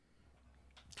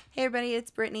Hey everybody, it's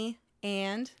Brittany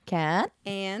and Kat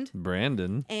and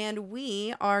Brandon. and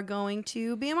we are going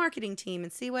to be a marketing team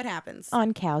and see what happens.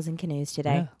 on Cows and Canoes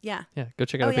today. Yeah. Yeah, go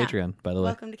check out our Patreon, by the way.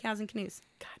 Welcome to Cows and Canoes.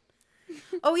 God.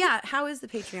 Oh yeah, how is the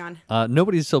Patreon?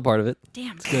 Nobody's still part of it.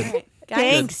 Damn. good. All right. Guys,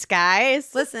 Thanks,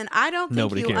 guys. listen, I don't think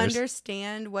Nobody you cares.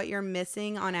 understand what you're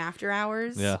missing on After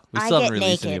Hours. Yeah, we I still haven't get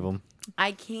released any naked. of them.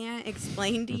 I can't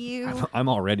explain to you. I'm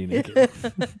already naked.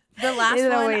 The last It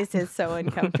one, always is so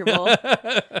uncomfortable.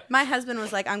 my husband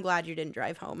was like, I'm glad you didn't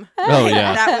drive home. Oh,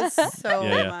 yeah. That was so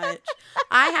Yeah. much.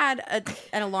 I had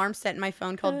an alarm set in my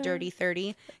phone called Dirty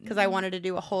 30 because I wanted to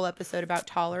do a whole episode about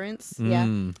tolerance. Yeah.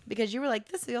 Mm. Because you were like,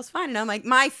 this feels fine. And I'm like,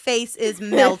 my face is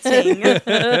melting.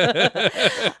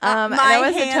 That My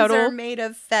was a hands total. are made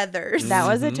of feathers. That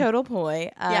was a total ploy.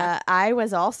 Yeah. I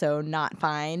was also not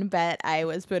fine, but I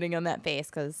was putting on that face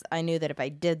because I knew that if I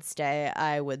did stay,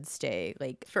 I would stay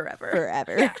like forever.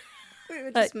 forever. Yeah. We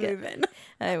would just Okay. move in.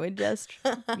 I would just,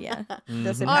 yeah,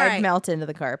 just All I'd right. melt into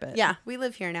the carpet. Yeah, we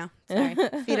live here now. Sorry.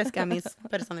 Feed us gummies.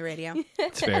 Put us on the radio.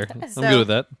 It's fair. I'm So- good with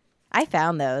that. I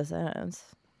found those.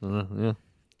 Yeah.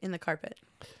 In the carpet.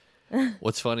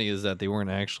 What's funny is that they weren't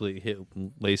actually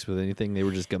laced with anything. They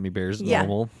were just gummy bears Yeah.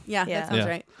 normal. Yeah, Yeah. that sounds Yeah.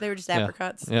 right. They were just Yeah.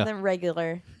 apricots. Yeah. The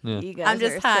regular. Yeah. You guys I'm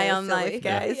just are high so on silly. life,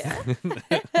 guys.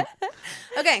 Yeah.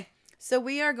 Okay, so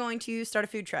we are going to start a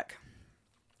food truck.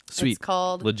 Sweet. It's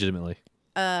called Legitimately.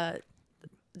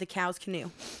 the Cow's Canoe.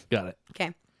 Got it.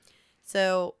 Okay.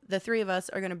 So the three of us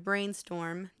are going to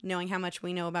brainstorm, knowing how much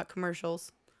we know about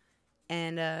commercials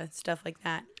and stuff like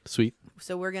that. Sweet.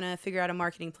 So we're going to figure out a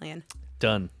marketing plan.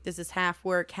 Done. This is half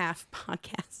work, half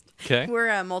podcast. Okay. We're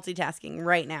multitasking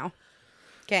right now.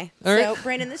 Okay. All So, right.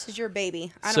 Brandon, this is your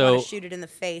baby. I don't So- want to shoot it in the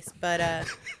face, but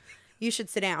you should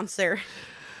sit down, sir.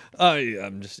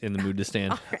 I'm just in the mood to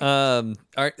stand. All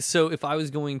right. So if I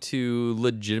was going to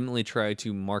legitimately try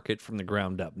to market from the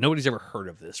ground up, nobody's ever heard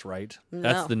of this, right? No.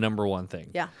 That's the number one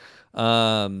thing. Yeah.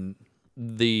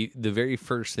 The very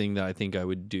first thing that I think I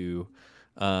would do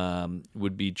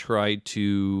would be try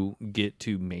to get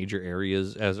to major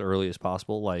areas as early as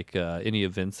possible, like any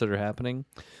events that are happening.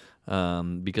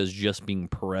 Because just being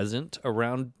present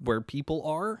around where people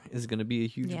are is going to be a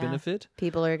huge Yeah. benefit.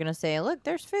 People are gonna say, "Look,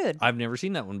 there's food." I've never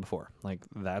seen that one before. Like,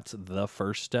 that's the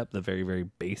first step, the very, very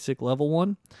basic level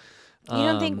one. You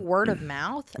don't think word of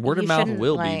mouth? Word of You mouth shouldn't,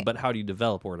 will be, like- but how do you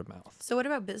develop word of mouth? So what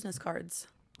about business cards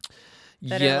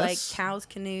that yes. are like Cow's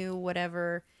Canoe,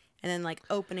 whatever, and then like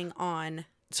opening on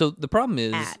So the problem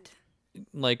is, at?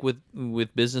 like with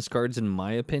business cards, in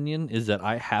my opinion, is that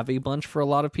I have a bunch for a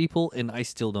lot of people, and I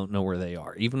still don't know where they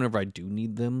are. Even if I do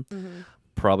need them,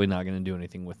 probably not going to do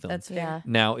anything with them. That's fair. Yeah.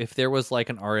 Now, if there was like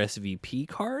an RSVP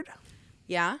card,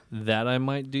 Yeah. that I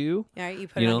might do. Yeah. You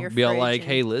put You it know, on your be all fridge like, and-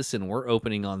 hey, listen, we're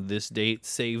opening on this date.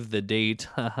 Save the date.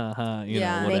 you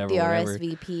Yeah. know, Make whatever, the whatever.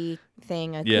 RSVP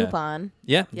thing a Yeah. coupon.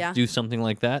 Yeah, Yeah. do something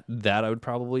like that. That I would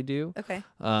probably do. Okay.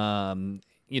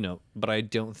 You know, but I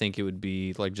don't think it would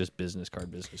be like just business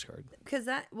card. Because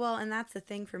and that's the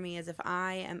thing for me is if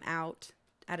I am out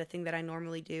at a thing that I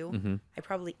normally do, Mm-hmm. I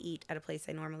probably eat at a place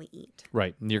I normally eat.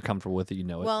 Right. You're comfortable with it. You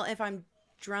know it. Well, if I'm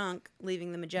drunk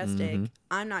leaving the Majestic, Mm-hmm.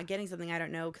 I'm not getting something I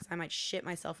don't know because I might shit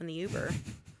myself in the Uber.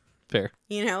 Fair.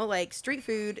 You know, like street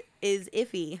food is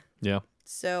iffy. Yeah.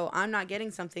 So I'm not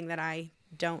getting something that I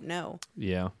don't know.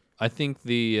 Yeah. I think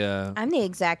the. I'm the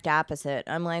exact opposite.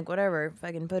 I'm like, whatever, if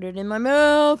I can put it in my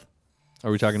mouth.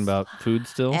 Are we talking about food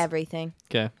still? Everything.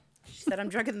 Okay. She said, I'm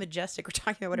drunk in the Majestic. We're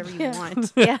talking about whatever you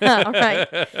want. Yeah,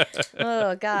 right.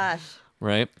 Oh, gosh.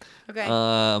 Right. Okay.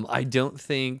 I don't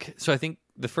think so. I think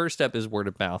the first step is word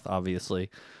of mouth, obviously.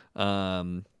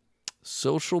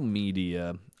 Social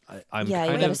media. I'm Yeah, you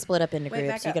kind got to of split up into Wait,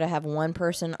 groups. back You up. got to have one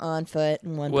person on foot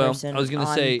and one Well, person I was gonna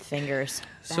on say- fingers.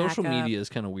 social Back up. media is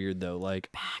kind of weird though.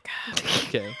 Like, Back up.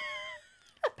 okay.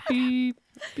 Beep,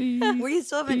 beep. We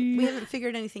haven't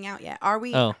figured anything out yet. Are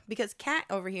we? Oh. Because Kat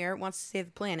over here wants to save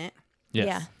the planet. Yes.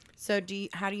 Yeah. So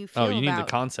how do you feel Oh, you need about?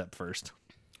 the concept first.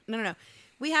 No.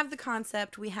 We have the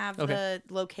concept. We have Okay.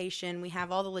 the location. We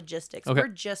have all the logistics. Okay. We're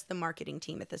just the marketing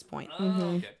team at this point.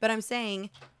 Okay. But I'm saying,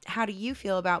 how do you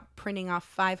feel about printing off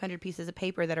 500 pieces of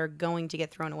paper that are going to get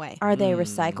thrown away? Are they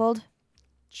recycled?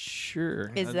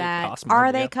 Sure. Is They that- cost more, Are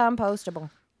but they yeah.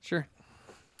 compostable? Sure.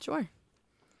 Sure.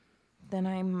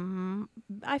 Then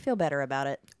I feel better about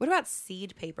it. What about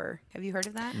seed paper? Have you heard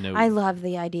of that? No. I love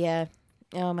the idea.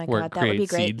 Oh my Where it god, that would be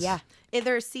creates great. seeds. Yeah.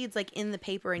 There are seeds like in the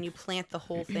paper, and you plant the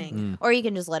whole thing. Or you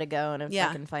can just let it go and it Yeah.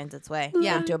 fucking finds its way.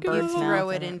 Yeah, Into a you bird's mouth. throw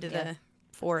it and into yeah. the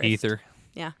forest. Ether.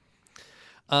 Yeah.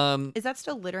 Is that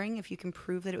still littering if you can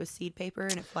prove that it was seed paper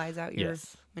and it flies out your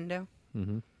Yes. window?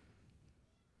 Mm-hmm.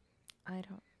 I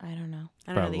don't know. I don't know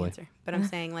Probably. the answer, but I'm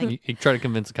saying like You try to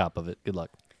convince a cop of it. Good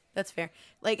luck. that's fair.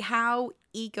 Like, how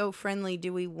eco-friendly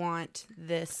do we want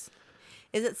this?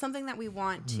 Is it something that we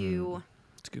want to?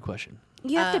 It's a good question.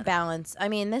 You have to balance. I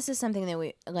mean, this is something that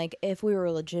we like. If we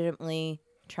were legitimately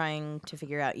trying to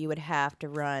figure out, you would have to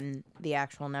run the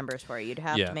actual numbers for it. You'd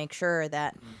have Yeah. to make sure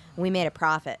that we made a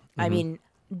profit. I mean,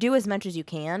 do as much as you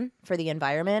can for the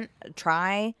environment.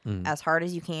 Try as hard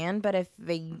as you can. But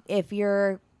if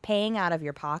you're paying out of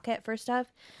your pocket for stuff,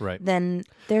 Right. then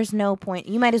there's no point.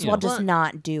 You might as well just Well,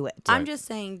 not do it. I'm just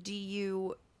saying, do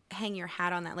you hang your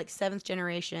hat on that? Like, Seventh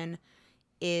Generation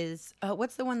is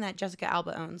what's the one that Jessica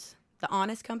Alba owns? The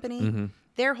Honest Company. Mm-hmm.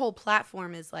 Their whole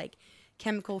platform is like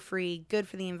chemical free, good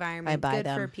for the environment, buy good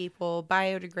for them. people,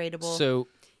 biodegradable. So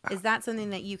is that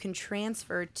something that you can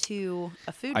transfer to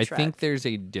a food I truck? think there's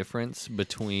a difference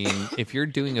between if you're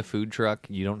doing a food truck,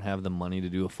 you don't have the money to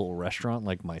do a full restaurant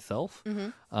like myself.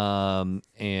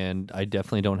 And I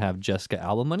definitely don't have Jessica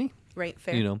Alba money. Right,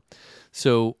 fair. You know,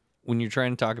 so when you're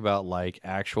trying to talk about like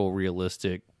actual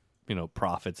realistic,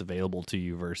 profits available to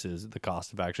you versus the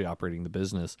cost of actually operating the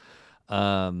business,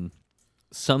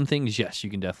 some things, yes, you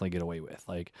can definitely get away with.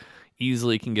 Like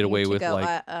easily can get away with To-go,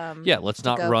 like, yeah, let's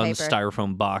not to-go run paper.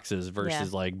 styrofoam boxes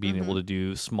versus Yeah. like being able to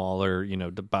do smaller,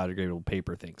 biodegradable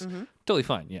paper things. Totally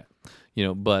fine.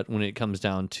 Yeah. But when it comes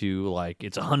down to like,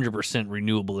 it's 100%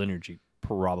 renewable energy,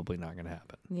 probably not going to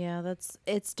happen. Yeah,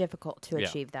 it's difficult to Yeah.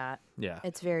 achieve that. Yeah.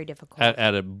 It's very difficult.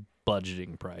 At a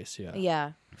budgeting price. Yeah.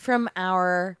 Yeah. From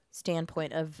our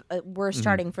standpoint of we're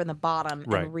starting from the bottom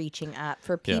Right. and reaching up.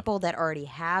 For Yeah. people that already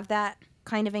have that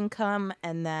kind of income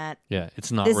and that Yeah.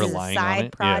 It's not this is a relying on side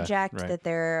it. project Yeah, right. Mm-hmm. that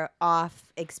they're off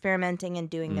experimenting and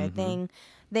doing their thing,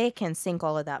 they can sink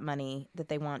all of that money that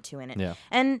they want to in it. Yeah.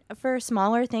 And for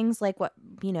smaller things like what,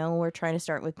 we're trying to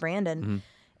start with Brandon,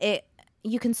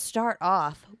 you can start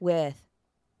off with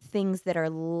things that are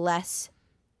less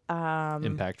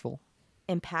Impactful.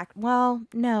 well,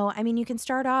 no, I mean, you can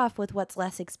start off with what's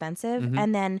less expensive,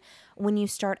 and then when you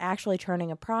start actually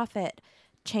turning a profit,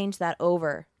 change that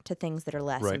over to things that are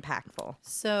less Right. impactful.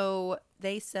 So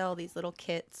they sell these little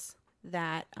kits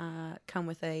that come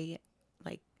with a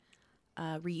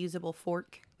reusable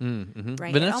fork, Mm-hmm. right?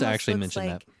 It Vanessa almost actually looks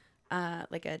mentioned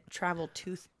like a travel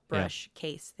toothbrush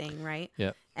case thing, right?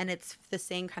 Yep. And it's the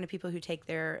same kind of people who take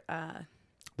their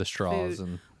the straws food.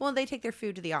 and Well, they take their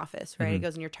food to the office, right? It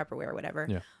goes in your Tupperware or whatever.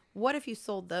 Yeah. What if you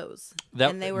sold those? that.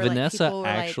 And they were Vanessa like, people were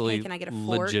actually like, hey, can I get a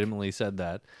fork? legitimately said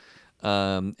that.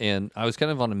 And I was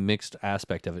kind of on a mixed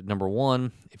aspect of it. Number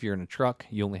one, if you're in a truck,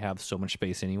 you only have so much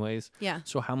space anyways. Yeah.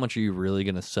 So how much are you really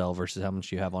going to sell versus how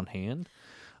much you have on hand?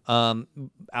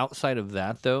 Outside of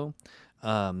that, though,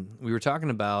 we were talking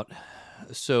about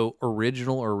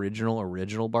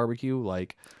original barbecue,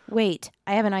 like Wait,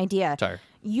 I have an idea. sorry.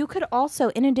 You could also,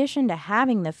 in addition to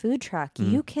having the food truck,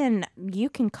 you can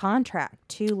contract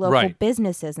to local Right.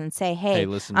 businesses and say, "Hey, Hey,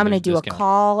 listen, I'm going to there's do discount." a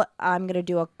call. I'm going to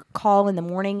do a call in the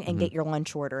morning and get your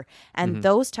lunch order." And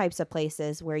those types of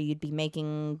places where you'd be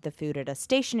making the food at a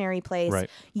stationary place, Right.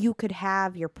 you could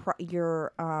have your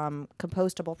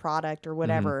compostable product or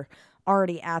whatever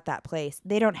already at that place.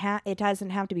 They don't have. It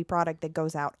doesn't have to be product that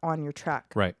goes out on your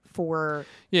truck, Right. for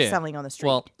Yeah. selling on the street.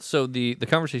 Well, so the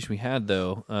conversation we had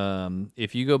though,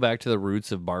 if you go back to the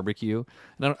roots of barbecue,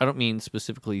 and I don't mean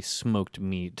specifically smoked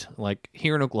meat. Like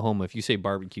here in Oklahoma, if you say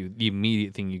barbecue, the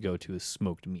immediate thing you go to is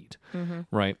smoked meat,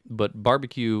 right? But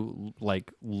barbecue,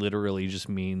 like literally, just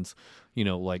means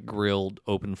like grilled,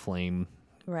 open flame,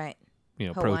 right.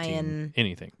 protein, Hawaiian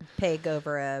anything. Pig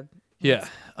over a Yeah.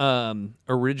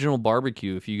 Original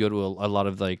barbecue, if you go to a lot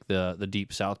of like the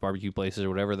deep south barbecue places or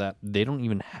whatever, that they don't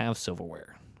even have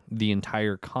silverware. The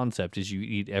entire concept is you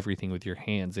eat everything with your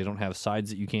hands. They don't have sides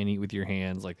that you can't eat with your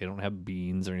hands. Like they don't have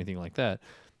beans or anything like that.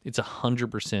 It's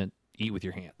 100% eat with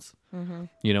your hands. And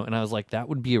I was like, that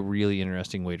would be a really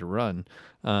interesting way to run.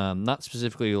 Not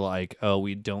specifically like, oh,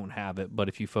 we don't have it, but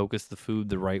if you focus the food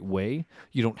the right way,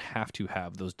 you don't have to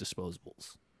have those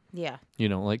disposables. yeah.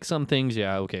 Like some things,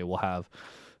 yeah, okay, we'll have,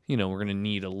 we're going to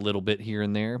need a little bit here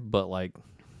and there, but like,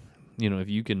 if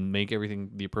you can make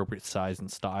everything the appropriate size and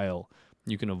style,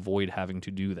 you can avoid having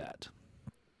to do that.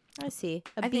 I see.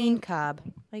 I Bean think- cob.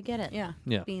 I get it. Yeah.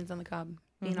 Yeah. Beans on the cob.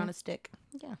 Bean on a stick.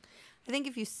 Yeah. I think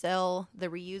if you sell the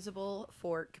reusable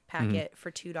fork packet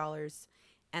for $2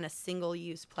 and a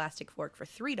single-use plastic fork for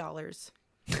 $3,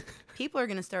 people are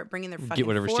going to start bringing their fucking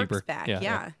whatever's forks cheaper. back. Yeah,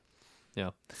 Yeah. Yeah.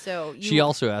 So She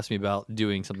also asked me about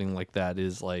doing something like that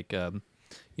is like,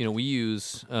 we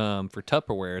use for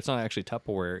Tupperware, it's not actually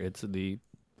Tupperware, it's the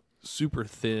super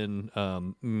thin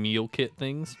meal kit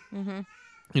things.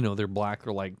 They're black,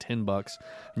 they're like $10,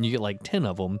 and you get like 10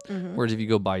 of them. Mm-hmm. Whereas if you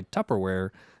go buy Tupperware,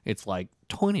 it's like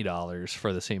 $20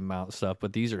 for the same amount of stuff.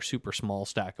 But these are super small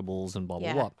stackables and blah blah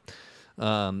Yeah.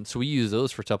 blah. So we use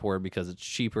those for Tupperware because it's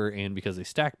cheaper and because they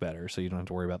stack better. So you don't have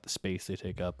to worry about the space they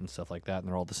take up and stuff like that. And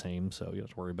they're all the same, so you don't have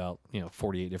to worry about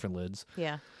 48 different lids.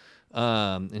 Yeah.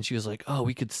 And she was like, "Oh,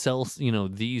 we could sell,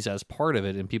 these as part of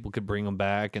it, and people could bring them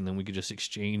back, and then we could just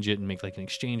exchange it and make like an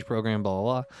exchange program, blah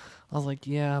blah blah." I was like,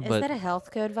 "Yeah, Is but that a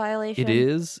health code violation? it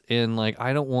is, and like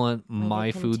I don't want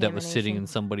my food that was sitting in contamination?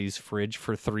 somebody's fridge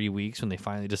for 3 weeks when they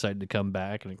finally decided to come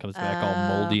back, and it comes back all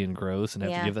moldy and gross, and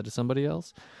have to yeah. give that to somebody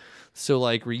else." So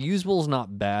like reusable is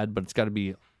not bad, but it's got to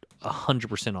be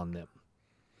 100% on them.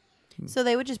 So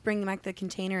they would just bring back the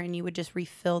container and you would just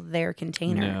refill their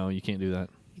container. No, you can't do that.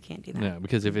 You can't do that. No,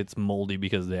 because if it's moldy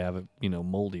because they have it,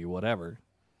 moldy or whatever.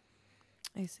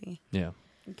 I see. Yeah.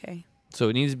 Okay. So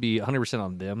it needs to be 100%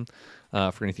 on them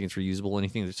for anything that's reusable.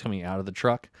 Anything that's coming out of the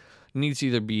truck needs to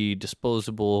either be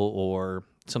disposable or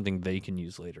something they can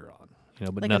use later on.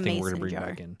 But Like a nothing we're going to mason bring jar.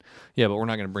 back in. Yeah, but we're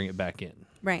not going to bring it back in.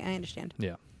 Right. I understand.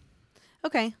 Yeah.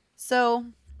 Okay. So we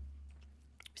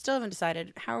still haven't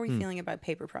decided. How are we feeling about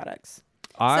paper products?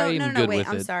 I'm no, good wait. with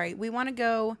I'm it. sorry. We want to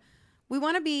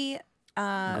be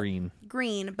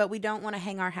Green, but we don't want to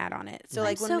hang our hat on it. So I'm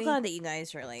like when so we, glad that you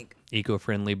guys are like,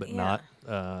 eco-friendly, but Yeah.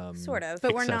 not sort of.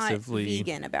 but we're not excessively-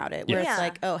 vegan about it. Where Yeah. it's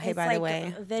like, oh, hey, it's by like the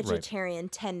way, vegetarian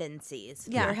tendencies.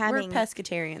 yeah, You're having we're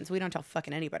pescatarians. We don't tell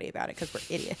fucking anybody about it because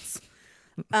we're idiots.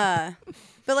 But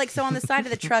like, so on the side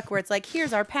of the truck where it's like,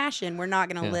 here's our passion, we're not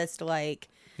going to Yeah. list like,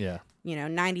 Yeah.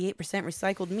 98%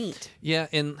 recycled meat. Yeah,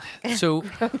 and so It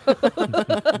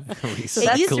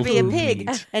used to be a recycled pig,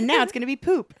 meat. and now it's going to be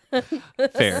poop.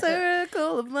 Fair.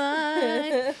 Circle of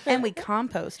life, and we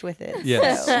compost with it.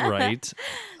 Yes, so- right.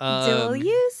 dual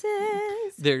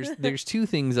uses. There's two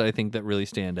things that I think that really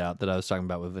stand out that I was talking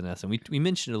about with Vanessa. And we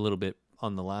mentioned a little bit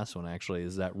on the last one actually,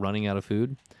 is that running out of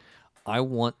food. I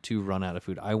want to run out of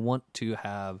food. I want to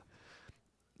have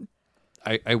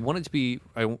I want it to be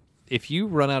if you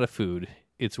run out of food,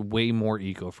 it's way more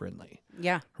eco-friendly,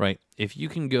 Yeah, right? If you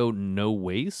can go no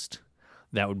waste,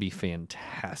 that would be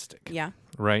fantastic. yeah.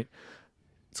 Right?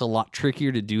 It's a lot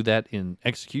trickier to do that in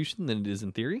execution than it is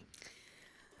in theory.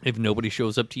 If nobody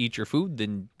shows up to eat your food,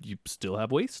 then you still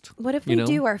have waste. What if you we know?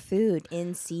 do our food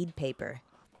in seed paper?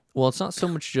 Well, it's not so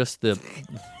much just the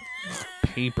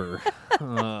paper.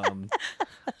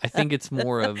 I think it's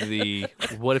more of the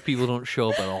what if people don't show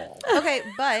up at all? Okay,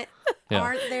 but Yeah.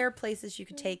 aren't there places you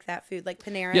could take that food? Like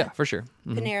Panera. Yeah, for sure.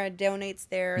 Mhm. Panera donates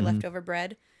their leftover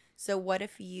bread. So what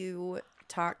if you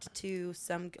talked to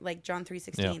some like John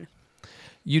 3:16?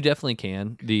 You definitely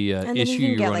can. The And then issue you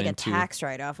can get run like a into, tax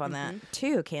write-off on that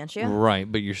too, can't you?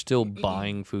 right? But you're still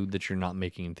buying food that you're not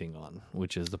making anything on,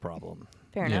 which is the problem.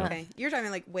 Fair Yeah. enough. Okay, you're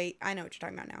talking like wait, I know what you're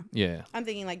talking about now. Yeah, I'm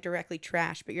thinking like directly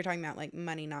trash, but you're talking about like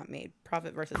money not made,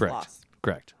 profit versus correct. loss.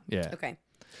 Correct. Yeah. Okay.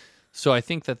 So I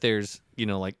think that there's,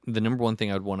 like the number one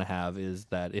thing I would want to have is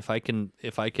that if I can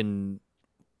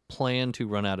plan to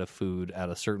run out of food at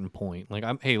a certain point, like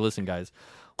hey, listen guys,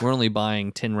 we're only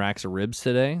buying 10 racks of ribs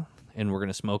today and we're going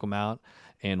to smoke them out.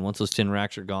 And once those 10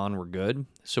 racks are gone, we're good.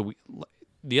 So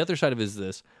the other side of it is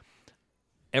this.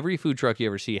 Every food truck you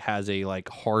ever see has a like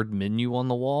hard menu on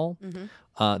the wall.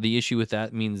 The issue with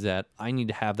that means that I need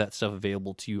to have that stuff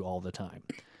available to you all the time.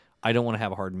 I don't want to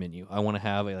have a hard menu. I want to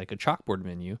have a chalkboard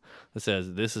menu that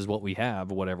says this is what we have,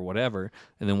 whatever.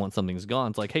 And then once something's gone,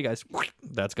 it's like, hey guys,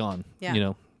 that's gone.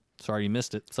 Yeah. Sorry you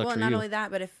missed it. Sucks Well, for not you. only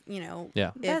that, but if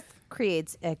Yeah. That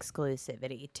creates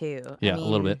exclusivity too. Yeah, a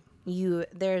little bit.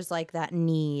 There's like that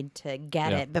need to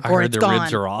get Yeah. it I before heard it's the gone.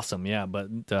 ribs are awesome. Yeah, but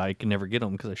I can never get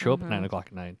them because I show up at 9 o'clock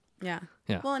at night. Yeah.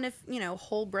 Yeah. Well, and if,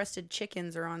 whole-breasted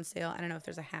chickens are on sale, I don't know if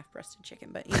there's a half-breasted chicken,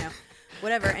 but,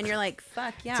 whatever. And you're like,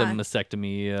 fuck, yeah. It's a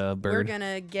mastectomy We're bird. going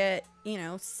to get,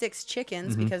 6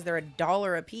 chickens because they're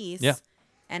 $1 a piece Mm-hmm. Yeah.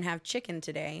 and have chicken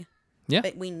today. Yeah.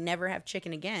 But we never have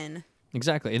chicken again.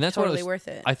 Exactly, and that's Totally what worth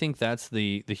it. I think that's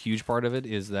the huge part of it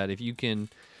is that if you can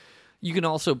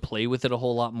also play with it a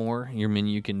whole lot more. Your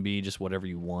menu can be just whatever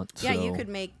you want. Yeah, you so- could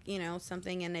make,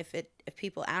 something, and if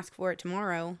people ask for it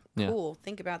tomorrow, Yeah. cool,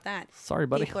 think about that. Sorry,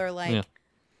 buddy. People are like, Yeah.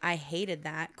 I hated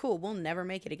that. Cool, we'll never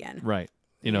make it again. Right.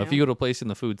 You If know? you go to a place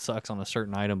and the food sucks on a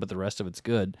certain item, but the rest of it's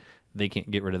good, they can't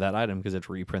get rid of that item because they have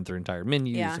to reprint their entire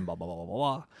menus Yeah. and blah blah blah blah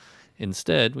blah blah.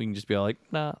 Instead, we can just be like,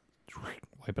 nah,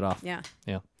 wipe it off. Yeah.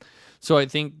 Yeah. So I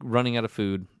think running out of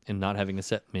food and not having a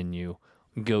set menu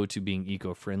go to being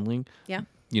eco-friendly. Yeah.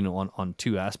 On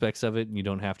two aspects of it. You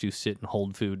don't have to sit and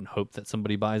hold food and hope that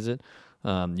somebody buys it.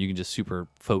 You can just super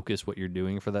focus what you're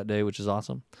doing for that day, which is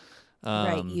awesome.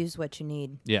 Right, use what you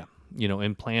need. Yeah.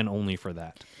 and plan only for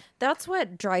that. That's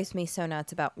what drives me so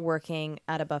nuts about working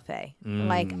at a buffet.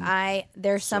 Like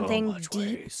there's something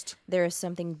deep. There is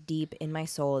something deep in my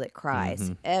soul that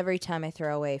cries every time I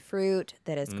throw away fruit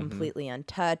that is completely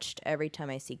untouched. Every time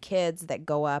I see kids that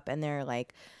go up and they're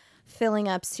like filling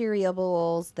up cereal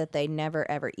bowls that they never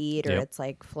ever eat, or it's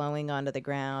like flowing onto the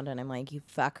ground, and I'm like, you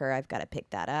fucker, I've got to pick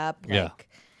that up. Like,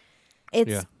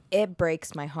 it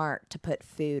breaks my heart to put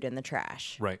food in the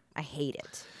trash. Right. I hate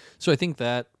it. So I think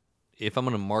that if I'm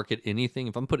going to market anything,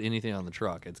 if I'm put anything on the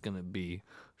truck, it's going to be,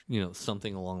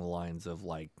 something along the lines of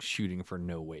like shooting for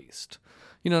no waste.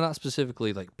 Not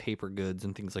specifically like paper goods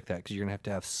and things like that, because you're going to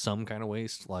have some kind of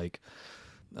waste, like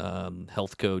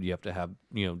health code. You have to have,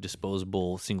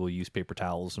 disposable single-use paper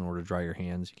towels in order to dry your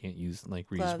hands. You can't use like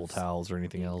reusable towels or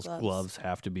anything else. Gloves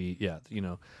have to be,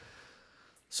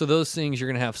 So those things, you're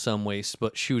going to have some waste,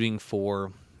 but shooting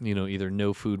for, either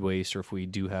no food waste, or if we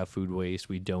do have food waste,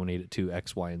 we donate it to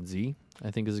X, Y, and Z,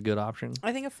 I think is a good option.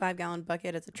 I think a 5-gallon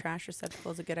bucket as a trash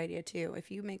receptacle is a good idea too.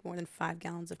 If you make more than 5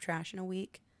 gallons of trash in a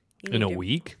week. In a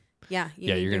week? Yeah.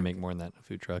 You're going to make more than that in a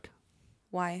food truck.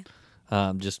 Why?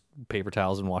 Just paper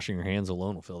towels and washing your hands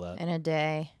alone will fill that. In a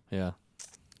day. Yeah.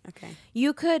 Okay.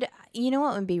 You could,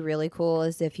 what would be really cool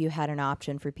is if you had an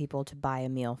option for people to buy a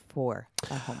meal for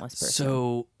a homeless person.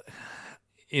 So,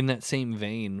 in that same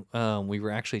vein, we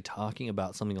were actually talking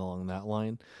about something along that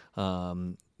line.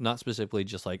 Not specifically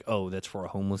just like, that's for a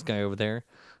homeless guy over there.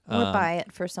 Or buy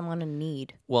it for someone in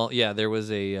need. Well, yeah, there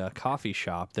was a coffee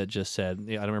shop that just said,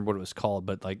 I don't remember what it was called,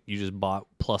 but like you just bought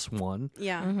 +1.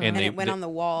 Yeah, and it went on the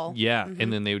wall. Yeah,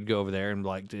 and then they would go over there and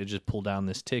like they just pull down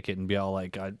this ticket and be all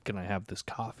like, can I have this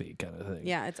coffee kind of thing.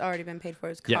 Yeah, it's already been paid for.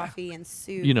 It's coffee and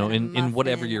soup. And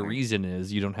whatever your reason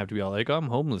is, you don't have to be all like, I'm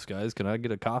homeless, guys. Can I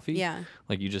get a coffee? Yeah.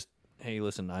 Like you just, hey,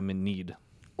 listen, I'm in need.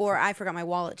 Or I forgot my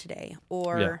wallet today.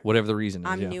 Or whatever the reason is.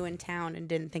 I'm new in town and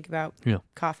didn't think about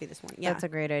coffee this morning. Yeah. That's a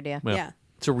great idea. Yeah.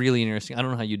 It's a really interesting. I don't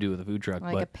know how you do it with a food truck,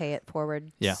 Like but a pay it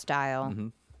forward style.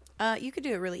 You could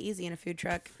do it really easy in a food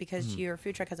truck because your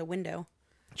food truck has a window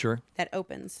sure, that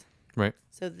opens. right,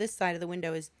 So this side of the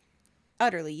window is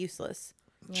utterly useless.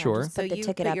 Yeah, sure, just So put the you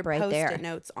ticket put up your right Post-it there.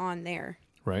 notes on there,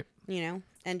 right.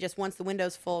 and just once the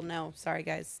window's full, no, sorry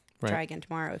guys, Right. try again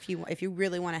tomorrow. If you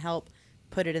really want to help,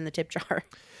 put it in the tip jar.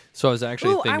 So I was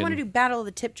actually Ooh, thinking. I want to do Battle of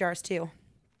the Tip Jars too.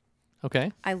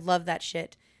 Okay. I love that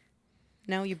shit.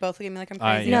 No, you both look at me like I'm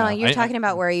I- crazy. Yeah, No, you're I- talking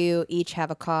about where you each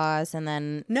have a cause and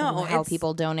then No, how it's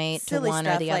people donate to Silly one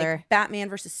stuff or the like other. Batman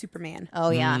versus Superman. Oh,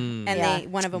 yeah. Mm. And yeah. they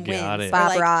one of them Got wins. it. Or Bob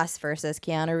like, Ross versus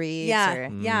Keanu Reeves. Yeah, Or,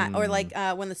 yeah. Or Mm.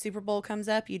 like when the Super Bowl comes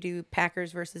up, you do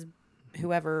Packers versus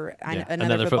whoever, Yeah,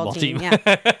 another football team. team.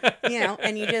 Yeah,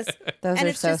 and you just Those and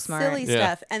are it's so just smart. silly Yeah.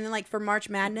 stuff. And then like for March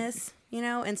Madness,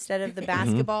 instead of the Mm-hmm.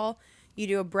 basketball, you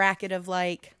do a bracket of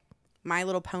like My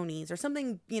Little Ponies or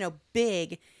something,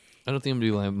 big. I don't think I'm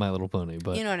gonna do like My Little Pony,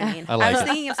 but You know what I mean? I like was it.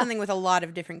 thinking of something with a lot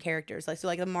of different characters,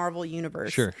 like the Marvel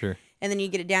universe. Sure. And then you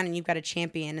get it down, and you've got a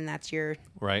champion, and that's your.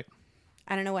 Right.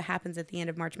 I don't know what happens at the end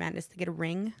of March Madness. They get a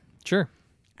ring. Sure.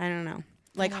 I don't know.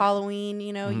 Like Halloween,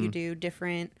 you do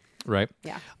different. Right.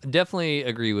 Yeah. Definitely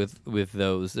agree with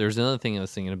those. There's another thing I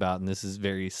was thinking about, and this is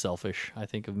very selfish, I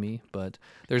think, of me, but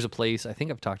there's a place, I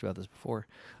think I've talked about this before,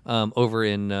 over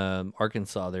in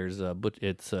Arkansas. There's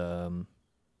it's not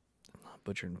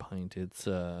Butcher and Pint. It's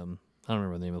I don't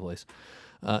remember the name of the place.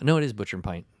 No, it is Butcher and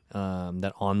Pint.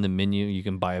 That on the menu you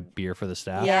can buy a beer for the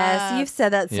staff. Yes, you've said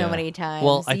that so Yeah. many times.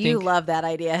 Well, I you think- love that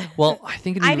idea. Well, I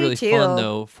think it'd I be do really too. fun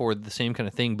though for the same kind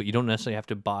of thing, but you don't necessarily have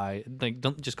to buy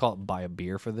don't just call it buy a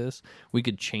beer for this. We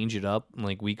could change it up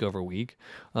like week over week.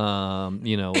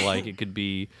 Like it could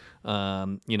be hey,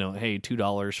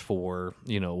 $2 for,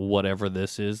 whatever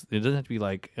this is. It doesn't have to be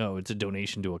like, oh, it's a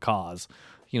donation to a cause.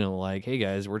 Like, hey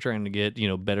guys, we're trying to get,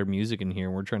 better music in here.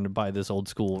 We're trying to buy this old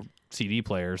school CD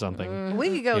player or something. We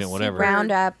could go whatever.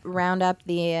 super- Round up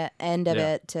the end of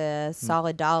Yeah. it to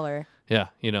solid dollar. Yeah,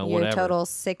 Your whatever. total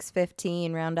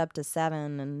 $6.15, round up to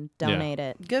 $7 and donate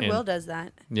it. Goodwill And- does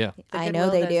that. Yeah. The I know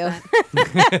Goodwill they does do.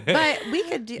 that. But we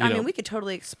could do. I know. mean, we could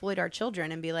totally exploit our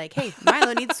children and be like, "Hey,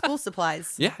 Milo needs school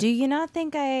supplies." Yeah. Do you not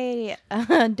think I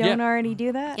don't Yeah. already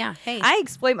do that? Yeah. Hey, I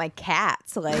exploit my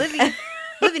cats. Like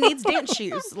Livy needs dance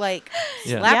shoes. Like,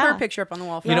 Yeah. slap Yeah. her picture up on the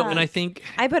wall. For You know, us. And I think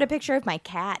I put a picture of my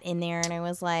cat in there and I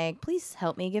was like, please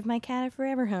help me give my cat a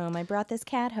forever home. I brought this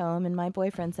cat home and my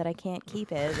boyfriend said I can't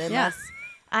keep it unless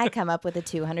I come up with the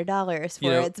 $200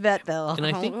 for its vet bill. And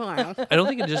I think I don't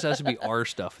think it just has to be our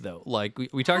stuff though. Like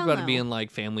we talked about it being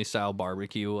like family style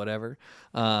barbecue or whatever.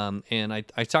 And I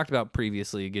talked about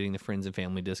previously getting the friends and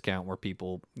family discount where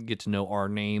people get to know our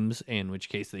names, in which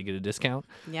case they get a discount.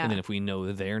 Yeah. And then if we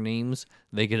know their names,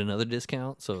 they get another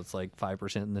discount. So it's like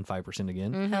 5% and then 5%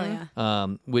 again. Hell yeah.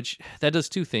 Which that does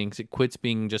two things. It quits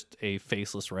being just a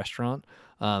faceless restaurant.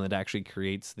 It actually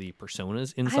creates the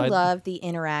personas inside. I love the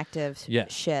interactive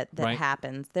shit that Right.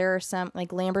 happens. There are some,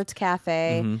 like Lambert's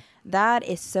Cafe, that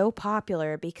is so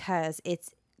popular because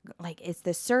it's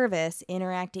the service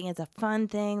interacting. It's a fun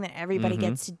thing that everybody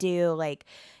gets to do. Like,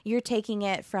 you're taking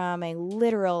it from a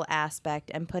literal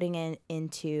aspect and putting it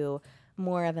into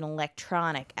more of an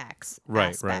electronic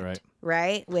aspect.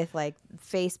 Right? With like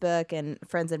Facebook and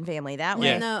friends and family that way.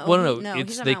 Yeah. No, Well, no, he's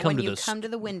it's talking they about come when to you the come to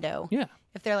the window. Yeah.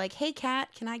 If they're like, "Hey, Kat,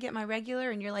 can I get my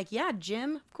regular?" and you're like, "Yeah,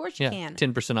 Jim, of course you Yeah. can,"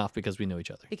 10% off because we know each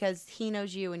other. because he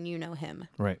knows you and you know him.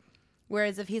 Right.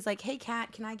 Whereas if he's like, "Hey,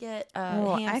 Kat, can I get a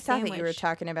Oh, ham I thought that you were sandwich?"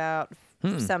 talking about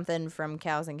something from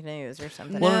Cows and Canoes or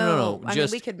something. Well, no. I mean,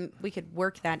 Just- we could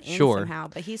work that in Sure. somehow.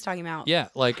 But he's talking about Yeah,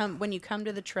 like when you come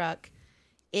to the truck,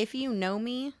 if you know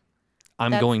me,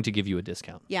 I'm that's- going to give you a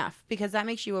discount. yeah, because that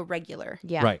makes you a regular.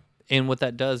 Yeah. Right. And what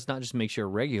that does not just makes you a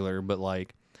regular, but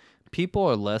like people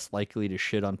are less likely to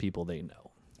shit on people they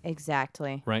know.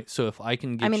 Exactly. Right. So if I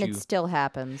can get I mean, you, it still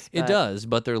happens. it but- does,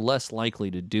 but they're less likely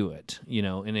to do it,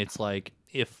 and it's like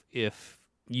if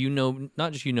you know,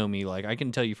 not just me, like I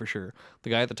can tell you for sure, the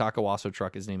guy at the Takawaso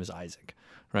truck, his name is Isaac,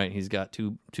 right? He's got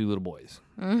two little boys,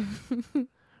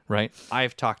 right?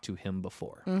 I've talked to him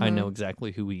before. I know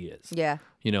exactly who he is. Yeah.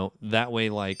 That way,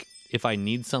 like if I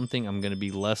need something, I'm going to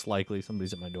be less likely.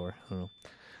 Somebody's at my door. I don't know.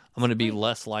 I'm going to be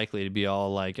less likely to be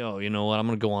all like, oh, you know what? I'm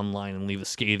going to go online and leave a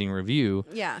scathing review.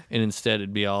 Yeah. And instead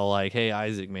it'd be all like, hey,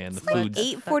 Isaac, man, the Like food's...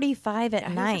 8:45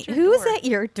 at night. your Who's door? at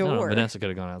your I don't know, door? Vanessa could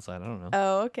have gone outside. I don't know.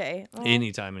 Oh, okay. Well,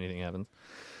 Anytime anything happens.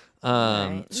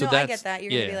 Right. So no, that's, I get that.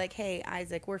 You're gonna be yeah. like, "Hey,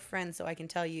 Isaac, we're friends, so I can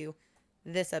tell you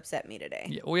this upset me today."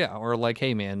 Yeah, well, yeah, or like,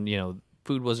 hey, man,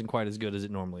 food wasn't quite as good as it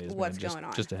normally is. Man. What's Just- going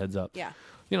on? Just a heads up. Yeah.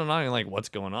 Not even like what's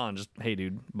going on. Just, hey,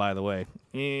 dude, by the way,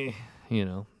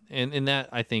 and that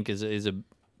I think is a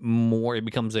more, it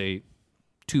becomes a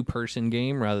 2-person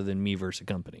game rather than me versus a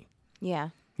company. yeah.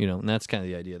 And that's kind of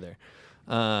the idea there.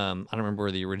 I don't remember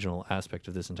where the original aspect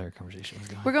of this entire conversation was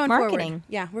going. We're going Marketing. forward.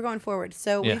 Yeah, we're going forward.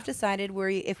 So Yeah. we've decided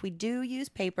if we do use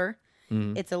paper,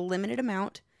 it's a limited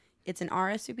amount. It's an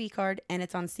RSVP card and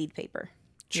it's on seed paper.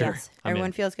 Sure. Yes. I'm in.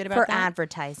 Everyone feels good about For that.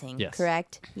 advertising, Yes.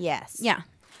 correct? Yes. Yeah.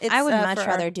 It's, I would much for our-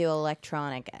 rather do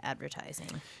electronic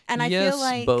advertising. And I yes, feel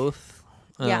like both.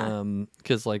 Yeah.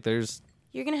 Because like there's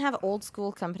You're gonna have old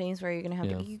school companies where you're gonna have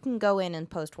Yeah. you can go in and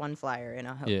post one flyer in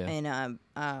a Yeah. in a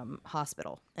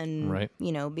hospital and Right.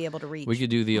 be able to reach. we could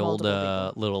do the old multiple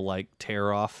people. little like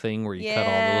tear off thing where you cut all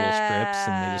the little strips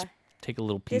and they just Yeah. take a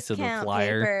little piece of the Discount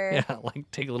flyer. paper. Yeah, like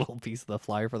take a little piece of the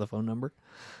flyer for the phone number.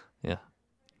 Yeah. You know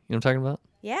what I'm talking about?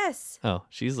 Yes. Oh,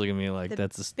 she's looking at me like The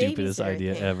that's the stupidest babysitter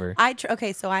idea thing. ever.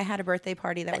 okay, so I had a birthday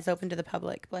party that was open to the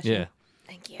public. Bless you. Yeah.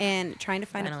 Thank you. And trying to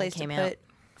find a Finally place to came put out.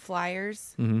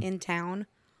 flyers Mm-hmm. in town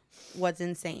was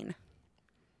insane.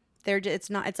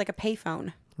 It's like a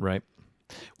payphone. Right.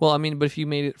 Well, I mean, but if you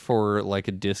made it for like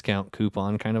a discount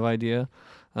coupon kind of idea,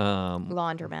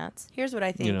 Laundromats. Here's what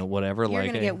I think. whatever. You're like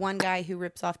gonna a- get one guy who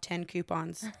rips off 10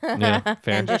 coupons yeah,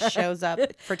 fair. and just shows up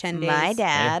for 10 days. My Hey,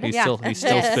 dad. he's Yeah. he's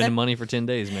still spending money for 10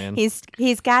 days, man. He's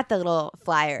got the little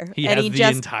flyer He and has he the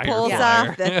just entire pulls flyer.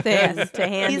 off the thing to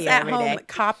hand He's you at every home day.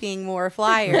 copying more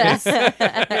flyers. You're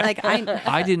like,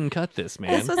 I didn't cut this,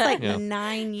 man. this was like Yeah.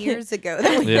 9 years ago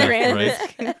that we Yeah, ran right.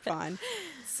 this coupon.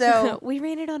 So we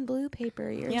ran it on blue paper.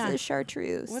 Yours Yeah. is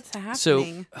chartreuse. what's happening? So,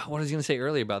 what I was going to say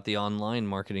earlier about the online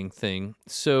marketing thing.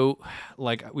 So,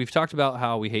 like, we've talked about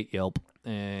how we hate Yelp,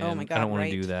 and Oh my I God, don't want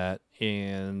right. to do that.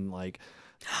 And, like,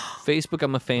 Facebook,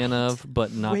 I'm a fan of,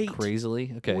 but not Wait.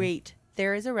 crazily. Okay. Wait,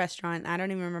 there is a restaurant. I don't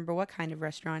even remember what kind of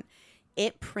restaurant.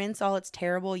 It prints all its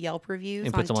terrible Yelp reviews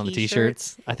And puts them on the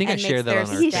t-shirts. t-shirts. I think I and shared makes that on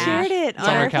their our He staff. page. shared it It's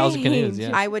on our Cows and Canoes, page.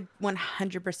 yeah. I would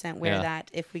 100% wear Yeah. that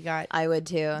if we got. I would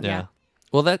too. Yeah.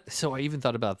 Well, so I even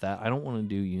thought about that. I don't want to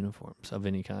do uniforms of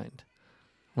any kind.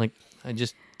 Like, I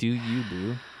just do you,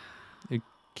 boo.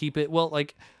 Keep it, well,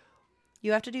 like,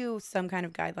 You have to do some kind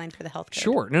of guideline for the health code.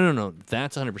 sure. No.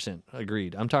 That's 100%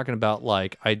 agreed. I'm talking about,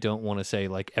 like, I don't want to say,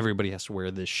 like, everybody has to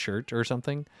wear this shirt or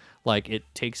something. Like, it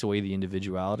takes away the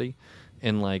individuality.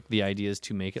 And, like, the idea is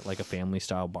to make it like a family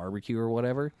style barbecue or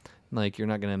whatever. Like, you're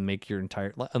not going to make your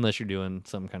entire, unless you're doing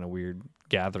some kind of weird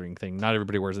gathering thing. Not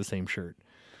everybody wears the same shirt,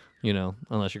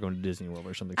 unless you're going to Disney World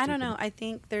or something I don't stupid. know. I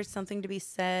think there's something to be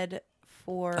said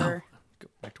for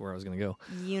go back to where I was going to go.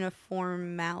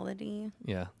 Uniformality.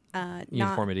 Yeah. Uniformity.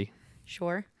 Uniformity.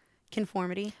 Sure.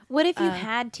 Conformity. What if you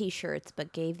had T-shirts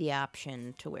but gave the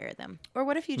option to wear them? Or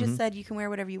what if you just said you can wear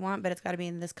whatever you want, but it's got to be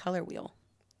in this color wheel?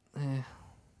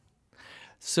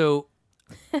 So,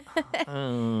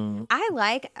 I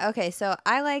like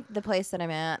the place that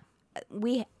I'm at.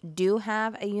 We do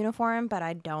have a uniform, but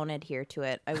I don't adhere to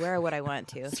it. I wear what I want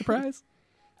to. surprise.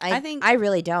 I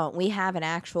really don't. We have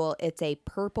it's a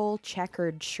purple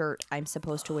checkered shirt I'm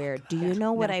supposed to wear. Do you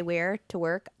know what I wear to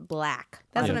work? Black.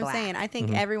 That's what I'm saying. I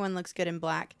think everyone looks good in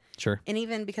black. Sure. And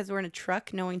even because we're in a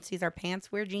truck, no one sees our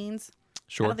pants, wear jeans.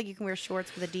 Sure. I don't think you can wear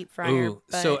shorts with a deep fryer. Ooh,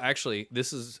 so actually,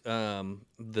 this is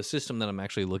the system that I'm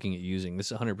actually looking at using.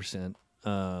 This is 100%.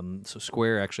 So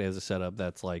Square actually has a setup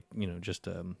that's like, just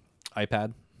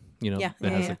iPad, that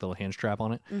has like the little hand strap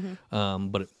on it.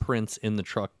 But it prints in the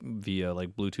truck via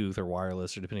like Bluetooth or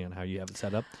wireless, or depending on how you have it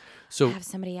set up. So have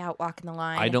somebody out walking the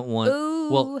line. I don't want. Ooh.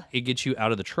 Well, it gets you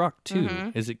out of the truck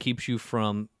too, is it keeps you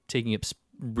from taking up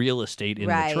real estate in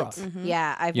the truck.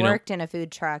 Yeah, I've worked in a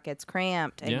food truck. It's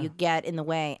cramped, and you get in the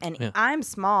way. And I'm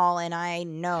small, and I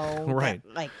know,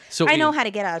 So I know how to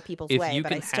get out of people's way, you but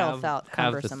can I still felt have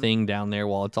cumbersome. the thing down there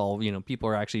while it's all, people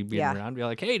are actually being around. Be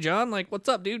like, hey, John, like, what's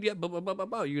up, dude? Yeah, blah, blah, blah, blah,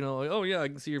 blah. Oh, yeah, I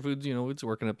can see your food's, it's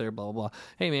working up there, blah, blah, blah.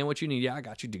 Hey, man, what you need? Yeah, I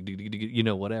got you.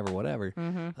 Whatever.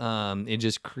 It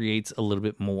just creates a little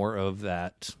bit more of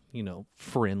that,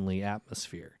 friendly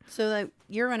atmosphere. So like,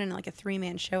 you're running like a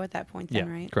 3-man show at that point then,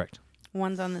 right? Correct.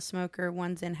 One's on the smoker,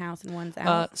 one's in-house, and one's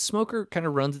out. Smoker kind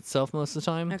of runs itself most of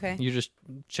the time. Okay. You just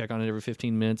check on it every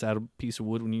 15 minutes, add a piece of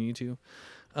wood when you need to.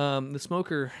 The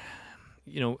smoker,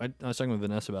 I was talking with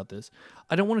Vanessa about this.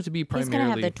 I don't want it to be primarily... He's going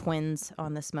to have the twins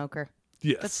on the smoker.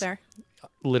 Yes. That's fair.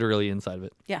 Literally inside of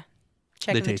it. Yeah.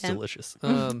 They taste delicious.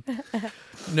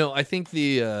 No, I think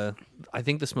the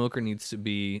smoker needs to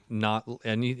be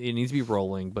it needs to be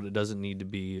rolling, but it doesn't need to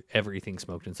be everything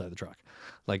smoked inside the truck.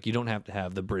 Like, you don't have to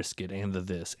have the brisket and the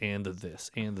this and the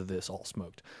this and the this all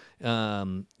smoked.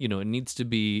 It needs to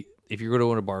be, if you're going to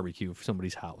go to a barbecue for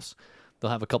somebody's house,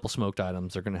 they'll have a couple smoked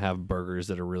items. They're going to have burgers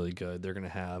that are really good. They're going to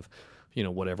have,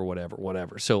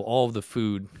 whatever. So all of the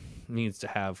food needs to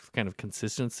have kind of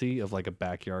consistency of like a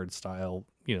backyard style,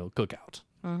 cookout.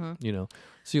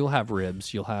 So you'll have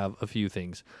ribs, you'll have a few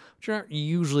things, but you're not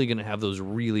usually going to have those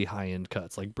really high end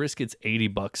cuts. Like brisket's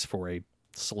 $80 for a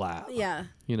slab. Yeah.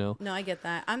 No, I get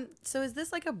that. So is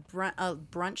this like a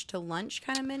brunch to lunch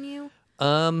kind of menu?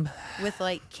 With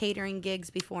like catering gigs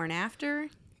before and after?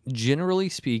 Generally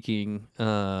speaking,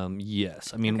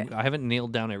 yes. I mean, I haven't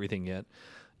nailed down everything yet.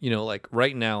 Like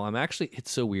right now,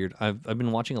 it's so weird. I've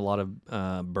been watching a lot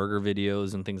of burger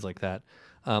videos and things like that.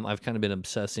 I've kind of been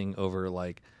obsessing over,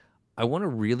 like, I want a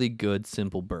really good,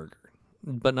 simple burger,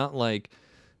 but not like,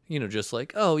 just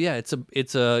like, oh yeah, it's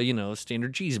a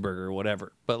standard cheeseburger or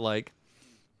whatever. But like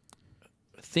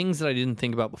things that I didn't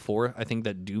think about before, I think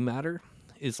that do matter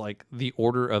is like the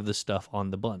order of the stuff on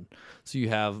the bun. So you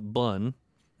have bun,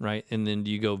 right? And then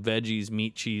do you go veggies,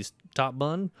 meat, cheese, top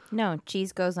bun? No,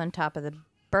 cheese goes on top of the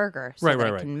burger so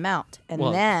that it can melt. And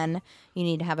then you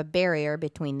need to have a barrier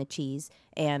between the cheese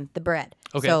and the bread.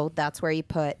 Okay. So that's where you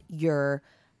put your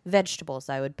vegetables.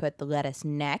 I would put the lettuce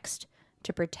next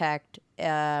to protect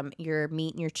your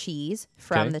meat and your cheese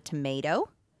from the tomato.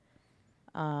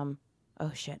 Oh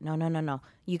shit. No.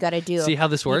 You got to do... See how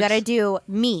this works? You got to do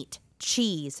meat,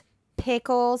 cheese,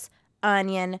 pickles,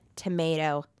 onion,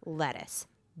 tomato, lettuce,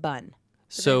 bun.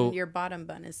 So your bottom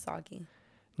bun is soggy.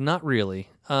 Not really.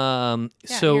 So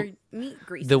your meat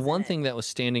grease. The one thing that was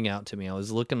standing out to me, I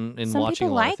was looking and Some watching a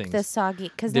people lot like of things. the soggy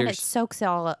because then it soaks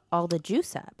all the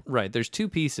juice up. Right. There's two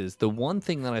pieces. The one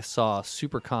thing that I saw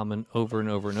super common over and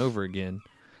over and over again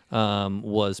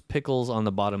was pickles on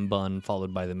the bottom bun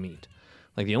followed by the meat.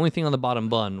 Like the only thing on the bottom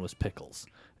bun was pickles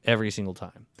every single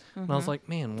time. And I was like,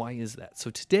 man, why is that?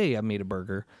 So today I made a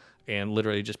burger and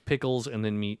literally just pickles and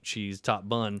then meat, cheese, top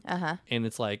bun. And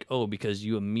it's like, because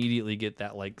you immediately get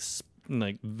that like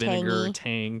vinegar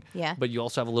tang. Yeah. But you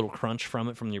also have a little crunch from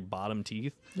it from your bottom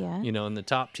teeth. Yeah. And the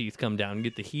top teeth come down and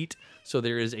get the heat. So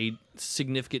there is a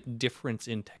significant difference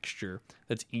in texture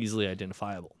that's easily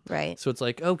identifiable. Right. So it's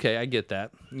like, okay, I get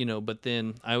that. But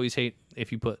then I always hate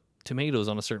if you put tomatoes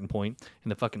on a certain point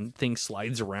and the fucking thing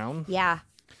slides around. Yeah.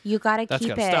 You got to keep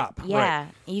gotta it. Stop. Yeah. Right.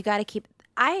 You got to keep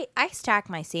I stack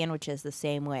my sandwiches the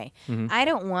same way. I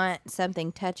don't want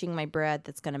something touching my bread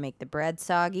that's going to make the bread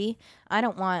soggy. I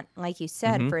don't want, like you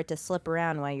said, for it to slip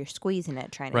around while you're squeezing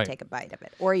it, trying to take a bite of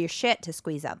it. Or your shit to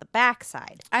squeeze out the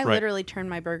backside. I literally turn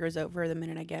my burgers over the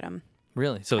minute I get them.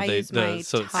 Really? So so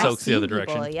it soaks the other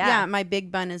direction. People, Yeah, my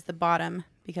big bun is the bottom.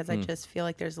 because I just feel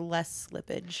like there's less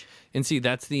slippage. And see,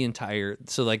 that's the entire.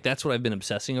 So like that's what I've been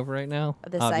obsessing over right now.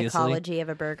 The obviously. psychology of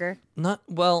a burger. Not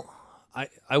well.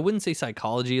 I wouldn't say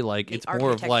psychology. Like The it's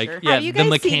more of like architecture. Have you the guys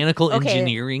mechanical seen- okay,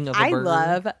 engineering of a I burger.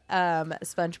 love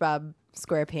SpongeBob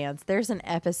SquarePants. There's an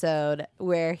episode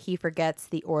where he forgets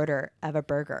the order of a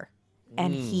burger.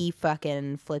 And he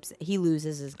fucking flips. He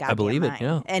loses his goddamn believe it, mind.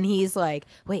 yeah. And he's like,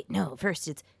 "Wait, no. First,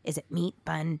 is it meat,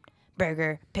 bun,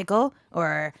 burger, pickle,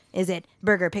 or is it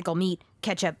burger, pickle, meat,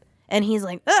 ketchup?" And he's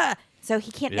like, "Ugh." So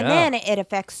he can't. Yeah. And then it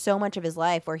affects so much of his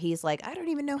life where he's like, "I don't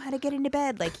even know how to get into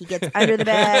bed." Like he gets under the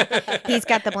bed. He's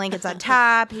got the blankets on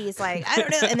top. He's like, "I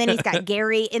don't know." And then he's got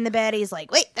Gary in the bed. He's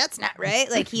like, "Wait, that's not right."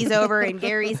 Like he's over in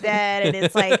Gary's bed, and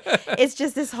it's like, it's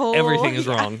just this whole Everything is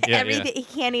wrong. Yeah, everything. He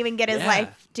can't even get his Yeah.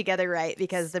 life together right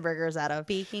because the burger's out of.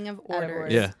 Speaking of Out of orders,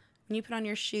 order. Yeah. when you put on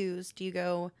your shoes, do you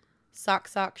go sock,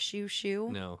 shoe, shoe?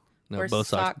 No, Or both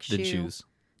sock, socks did shoe. shoes.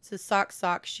 So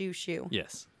sock, shoe, shoe.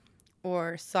 Yes.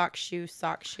 Or sock, shoe.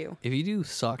 If you do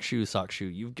sock, shoe,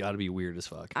 you've got to be weird as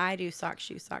fuck. I do sock,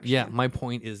 shoe. Yeah, my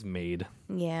point is made.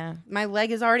 Yeah. My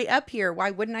leg is already up here. Why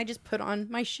wouldn't I just put on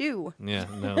my shoe? Yeah,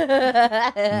 no.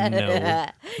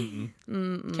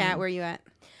 no. Kat, where you at?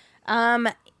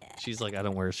 She's like, I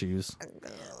don't wear shoes.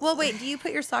 Well, wait. Do you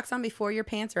put your socks on before your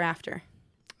pants or after?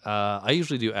 I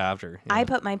usually do after. I yeah.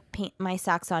 put my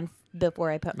socks on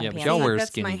before I put my Yeah, but pants y'all on. wear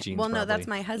That's skinny my, jeans. Well, no, that's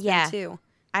probably. my husband Yeah. too.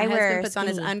 I My wear husband puts on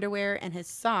his skinny. underwear and his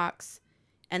socks,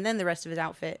 and then the rest of his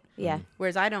outfit. Yeah.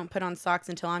 Whereas I don't put on socks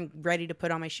until I'm ready to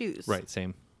put on my shoes. Right,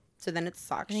 same. So then it's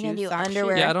sock, I think I shoe, do sock,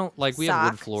 underwear. shoe. Yeah, I don't like. We have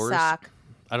wood Sock, floors. sock,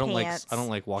 I don't pants,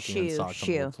 like walking in shoe, socks on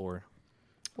the shoe. wood floor.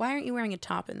 Why aren't you wearing a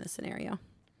top in this scenario?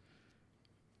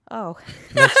 Oh.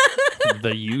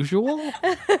 The usual.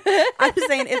 I'm just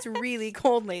saying it's really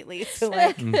cold lately, so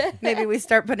like maybe we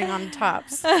start putting on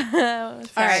tops. All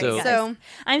right, So- so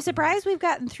I'm surprised we've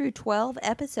gotten through 12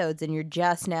 episodes and you're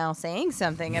just now saying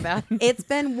something about it's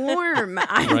been warm.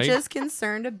 I'm Right? just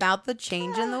concerned about the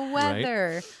change in the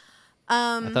weather.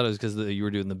 I thought it was because you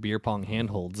were doing the beer pong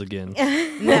handholds again.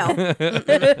 No.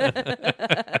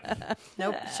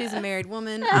 Nope. She's a married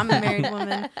woman. I'm a married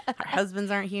woman. Our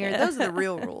husbands aren't here. Those are the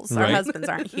real rules. Our Right. husbands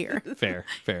aren't here. Fair.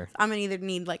 I'm going to either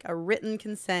need like a written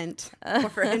consent or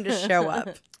for him to show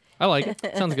up. I like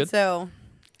it. Sounds good. So,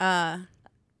 mine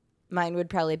would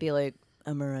probably be like,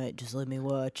 I'm all right, just let me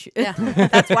watch. yeah,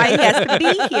 that's why he has to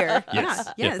be here. Yes.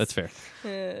 Yeah, Yeah, that's fair.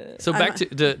 So back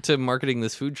to marketing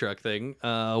this food truck thing.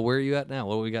 Where are you at now?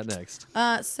 What do we got next?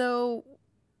 So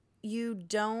you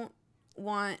don't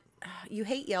want, you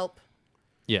hate Yelp.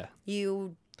 Yeah.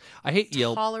 You I hate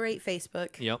Yelp. tolerate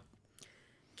Facebook. Yep.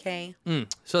 Okay. So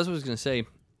that's what I was going to say.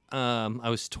 I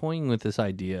was toying with this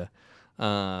idea,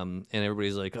 and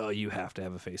everybody's like, oh, you have to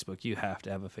have a Facebook. You have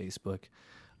to have a Facebook.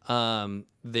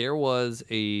 There was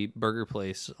a burger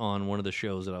place on one of the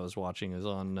shows that I was watching. It was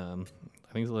on, I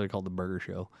think it's what they called The Burger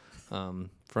Show,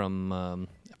 from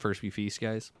First We Feast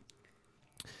guys.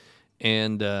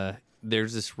 And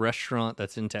there's this restaurant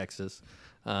that's in Texas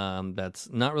that's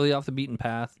not really off the beaten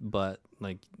path, but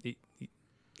like,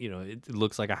 it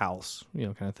looks like a house,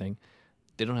 kind of thing.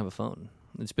 They don't have a phone.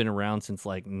 It's been around since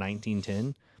like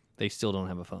 1910. They still don't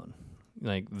have a phone.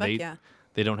 Like they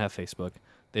don't have Facebook.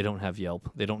 They don't have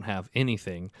Yelp. They don't have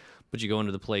anything. But you go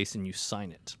into the place and you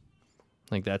sign it.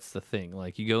 Like that's the thing.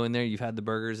 Like you go in there, you've had the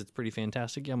burgers. It's pretty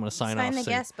fantastic. Yeah, I'm gonna sign off. the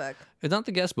say- guest book. It's not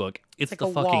the guest book. It's like the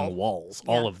a fucking wall. walls,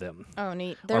 Yeah. all of them. Oh,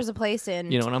 neat. There's a place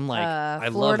in And I'm like, I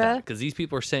love Florida. that because these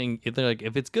people are saying if they're like,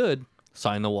 if it's good,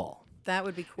 sign the wall, That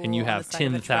would be cool. and you on the have side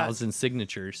of a truck. 10,000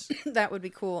 signatures. That would be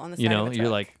cool on the side of a You're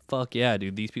truck. like, fuck yeah,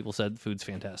 dude. These people said food's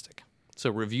fantastic. So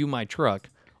review my truck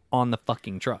on the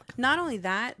fucking truck. Not only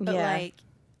that, but Yeah. like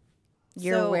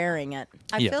You're so wearing it.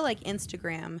 I Yeah. feel like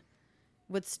Instagram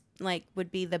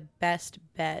would be the best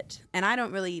bet. And I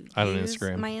don't really I don't use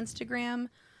Instagram. my Instagram,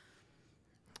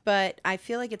 but I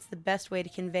feel like it's the best way to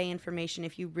convey information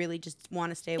if you really just want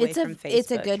to stay away from Facebook.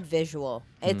 It's a good visual.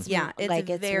 It's Yeah, it's like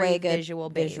a it's very way good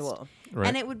visual-based. visual. Right.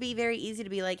 And it would be very easy to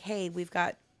be like, hey, we've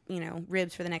got,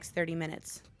 ribs for the next 30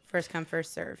 minutes. First come,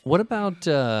 first serve. What about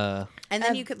And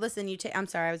then you could listen. I'm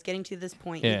sorry, I was getting to this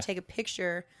point. Yeah. You take a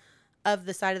picture of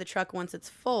the side of the truck once it's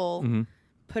full, Mm-hmm.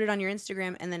 put it on your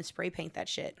Instagram, and then spray paint that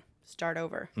shit. Start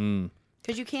over. Mm.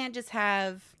 Because you can't just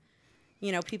have,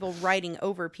 people writing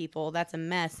over people. That's a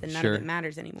mess, and none Sure. of it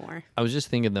matters anymore. I was just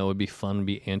thinking though, it would be fun to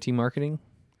be anti-marketing.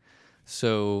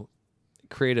 So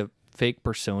create a fake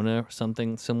persona or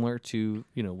something similar to,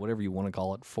 whatever you want to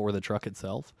call it for the truck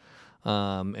itself.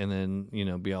 And then,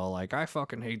 be all like, I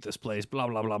fucking hate this place, blah,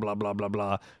 blah, blah, blah, blah, blah,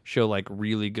 blah. Show like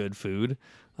really good food,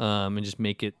 and just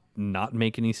make it not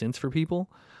make any sense for people.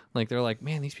 Like they're like,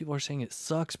 man, these people are saying it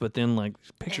sucks, but then like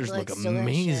pictures look looks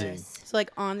amazing. delicious. So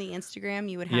like on the Instagram,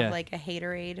 you would have Yeah. like a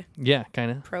Haterade Yeah,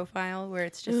 kind of. profile where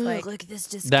it's just Ugh, like look at this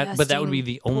disgusting. That, but that would be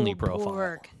the only pulled profile.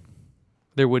 pork.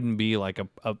 There wouldn't be like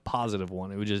a positive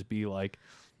one. It would just be like,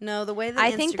 no. The way that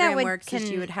I Instagram think that would works is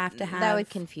you would have to have that would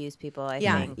confuse people. I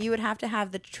yeah, think. you would have to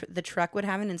have the truck would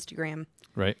have an Instagram,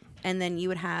 right, and then you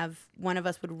would have one of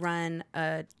us would run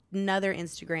another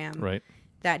Instagram right.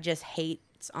 that just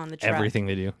hates on the truck. Everything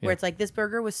they do. Where Yeah. it's like, this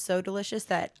burger was so delicious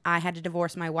that I had to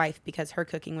divorce my wife because her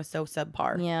cooking was so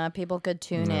subpar. Yeah, people could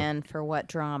tune in for what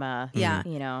drama. Yeah.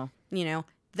 You know. You know,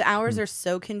 the hours are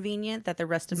so convenient that the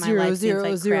rest of my life seems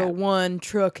like crap. 0001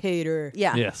 truck hater.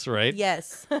 Yeah. Yes, right.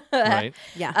 Yes. Right.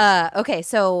 Yeah. Okay,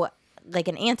 so like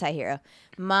an anti-hero.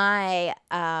 My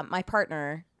my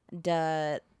partner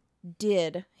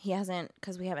did he hasn't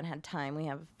because we haven't had time. We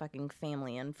have a fucking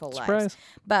family and full lives. Surprise.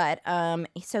 But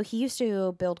so he used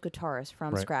to build guitars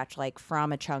from Right. scratch, like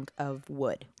from a chunk of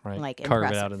wood. Right. Like Carve it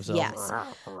impressive. out himself. Yes.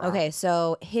 Okay,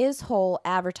 so his whole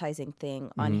advertising thing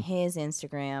on Mm-hmm. his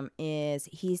Instagram is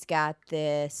he's got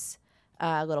this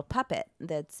little puppet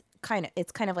that's kind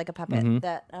of like a puppet Mm-hmm.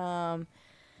 that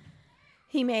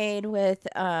he made with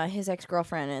his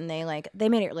ex-girlfriend, and they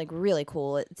made it like really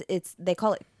cool. It's they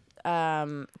call it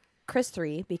Chris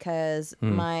 3 because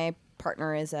my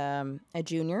partner is a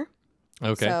junior.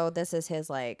 Okay. So this is his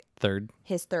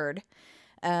his third.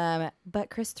 But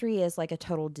Chris 3 is like a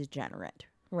total degenerate,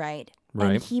 right?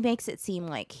 Right. And he makes it seem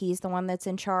like he's the one that's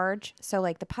in charge. So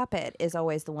like the puppet is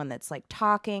always the one that's like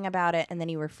talking about it, and then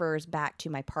he refers back to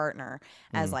my partner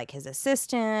as like his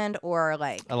assistant or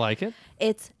like I like it.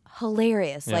 it's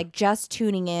hilarious. Yeah. Like just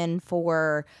tuning in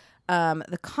for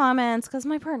the comments because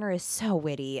my partner is so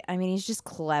witty. I mean, he's just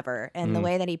clever, and the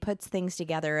way that he puts things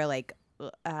together, like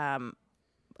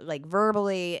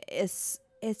verbally, it's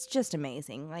just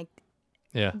amazing. Like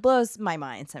Yeah. blows my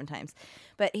mind sometimes.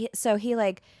 But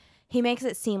he makes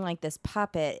it seem like this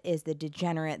puppet is the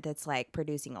degenerate that's like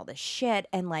producing all this shit,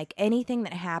 and like anything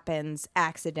that happens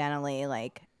accidentally,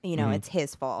 like, you know, it's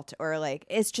his fault, or like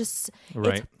it's just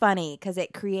Right. it's funny because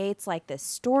it creates like this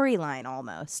storyline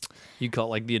almost. You call it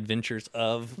like the adventures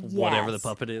of whatever the Yes,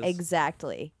 puppet is.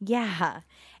 Exactly. Yeah.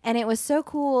 And it was so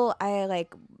cool. I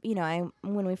like, you know,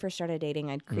 when we first started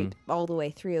dating, I'd creep all the way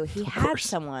through. He had course.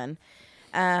 someone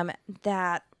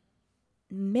that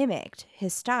mimicked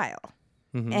his style.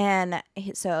 Mm-hmm. And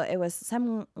so it was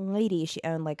some lady, she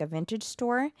owned like a vintage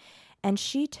store, and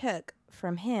she took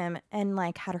from him and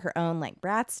like had her own like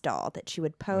Bratz doll that she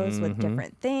would pose with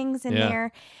different things in Yeah.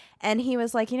 there. And he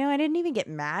was like, you know, I didn't even get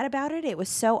mad about it. It was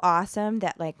so awesome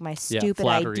that like my stupid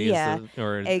flattery idea.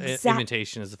 is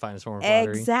imitation is the finest form of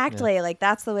flattery. Exactly. Like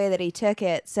that's the way that he took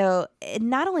it. So it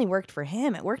not only worked for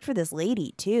him, it worked for this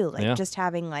lady too. Like Yeah. just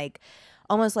having like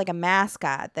almost like a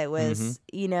mascot that was,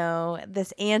 you know,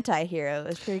 this anti-hero. It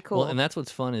was pretty cool. Well, and that's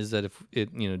what's fun is that if it,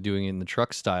 you know, doing it in the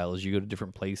truck style is you go to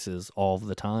different places all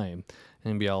the time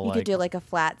and be all you like, could do like a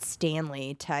flat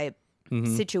Stanley type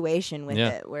situation with Yeah.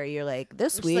 it where you're like,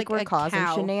 this Just week like we're a causing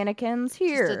cow. shenanigans Just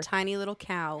here. a tiny little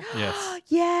cow yes,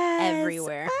 Yes.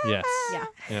 everywhere. yes. Yeah.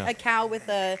 Yeah. A cow with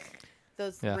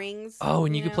those Yeah. rings. Oh,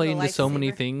 and you know, can play the into so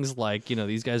many lightsaber. things like, you know,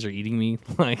 these guys are eating me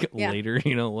like Yeah. later,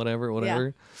 you know,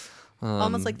 whatever.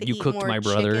 Almost like the you eat cooked more my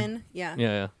brother. chicken. Yeah.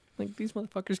 Yeah. Like these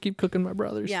motherfuckers keep cooking my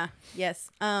brothers. Yeah. Yes.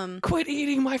 Quit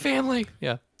eating my family.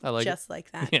 Yeah. I like Just like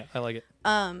it. that. Yeah, I like it.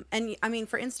 And I mean,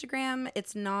 for Instagram,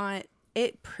 it's not.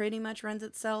 It pretty much runs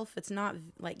itself. It's not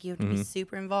like you have to be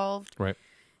super involved. Right.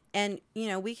 And you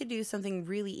know, we could do something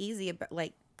really easy about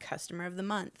like customer of the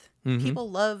month. Mm-hmm. People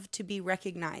love to be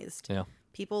recognized. Yeah.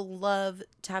 People love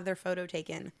to have their photo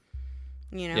taken.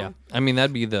 You know. Yeah. I mean,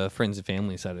 that'd be the friends and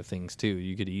family side of things too.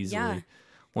 You could easily, Yeah.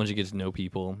 once you get to know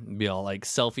people, be all like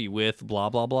selfie with blah,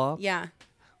 blah, blah. Yeah.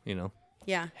 You know,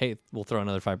 Yeah. hey, we'll throw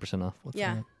another 5% off. What's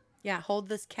Yeah. that? Yeah. Hold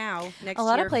this cow next A to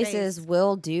lot your of places face.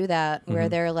 will do that where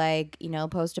they're like, you know,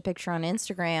 post a picture on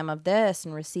Instagram of this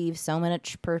and receive so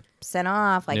much %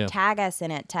 off. Like Yeah. tag us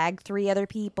in it, tag 3 other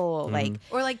people. Like,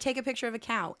 Or like take a picture of a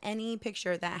cow, any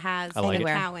picture that has I like a it.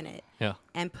 cow in it, Yeah.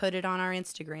 and put it on our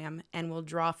Instagram, and we'll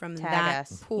draw from Tag that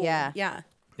us. pool. Yeah. Yeah.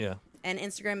 Yeah. And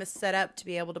Instagram is set up to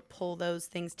be able to pull those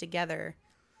things together,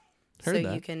 so Heard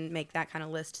that. you can make that kind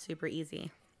of list super easy.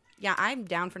 Yeah, I'm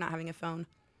down for not having a phone.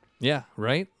 Yeah.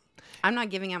 Right. I'm not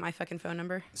giving out my fucking phone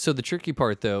number. So the tricky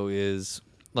part though is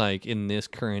like in this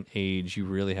current age, you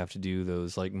really have to do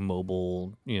those like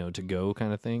mobile, you know, to go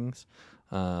kind of things.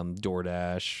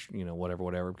 DoorDash, you know,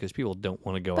 whatever, because people don't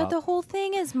want to go but out. the whole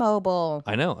thing is mobile.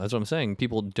 I know. That's what I'm saying.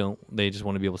 People don't. They just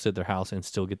want to be able to sit at their house and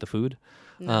still get the food.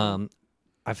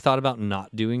 I've thought about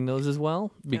not doing those as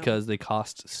well because they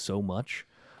cost so much.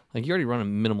 Like, you already run a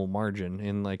minimal margin,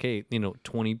 and like, hey,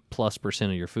 20+%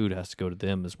 of your food has to go to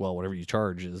them as well. Whatever you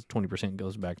charge is 20%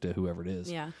 goes back to whoever it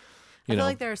is. Yeah. I feel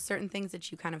like there are certain things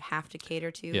that you kind of have to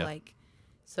cater to, like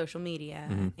social media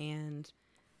and,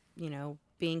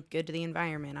 being good to the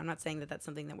environment. I'm not saying that that's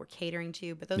something that we're catering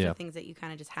to, but those are things that you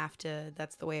kind of just have to,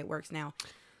 that's the way it works now.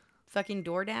 Fucking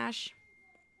DoorDash,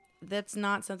 that's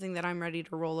not something that I'm ready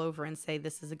to roll over and say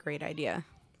this is a great idea.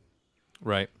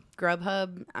 Right.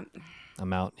 Grubhub,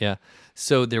 I'm out. Yeah.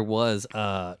 So there was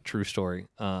a true story.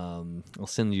 I'll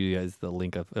send you guys the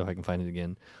link if I can find it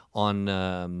again.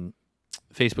 On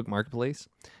Facebook Marketplace,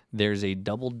 there's a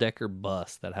double-decker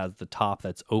bus that has the top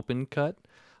that's open cut,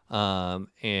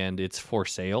 and it's for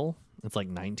sale. It's like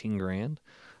 $19,000.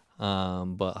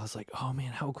 But I was like, oh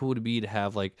man, how cool would it be to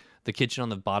have like the kitchen on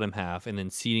the bottom half and then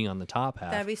seating on the top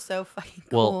half? That'd be so fucking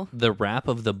cool. Well, the wrap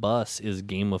of the bus is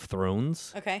Game of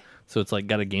Thrones. Okay. So it's like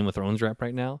got a Game of Thrones wrap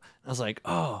right now. I was like,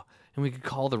 oh, and we could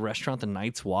call the restaurant the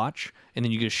Night's Watch, and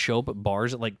then you just show up at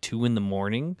bars at like 2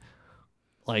 a.m.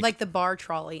 Like the bar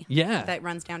trolley. Yeah. That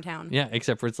runs downtown. Yeah,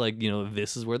 except for it's like,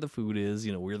 this is where the food is.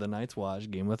 We're the Night's Watch.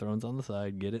 Game of Thrones on the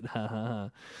side. Get it? Ha ha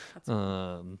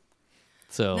ha.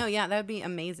 So. No, yeah, that would be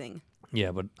amazing.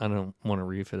 Yeah, but I don't want to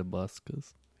refit a bus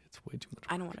because it's way too much.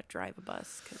 I don't want to drive a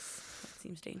bus because that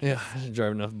seems dangerous. Yeah, I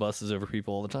drive enough buses over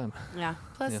people all the time. Yeah.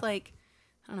 Plus, I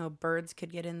don't know, birds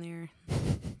could get in there.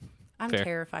 I'm Fair.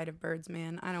 terrified of birds,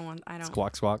 man. I don't.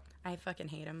 Squawk, squawk. I fucking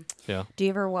hate them. Yeah. Do you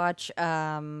ever watch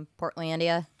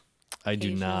Portlandia? I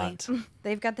do not.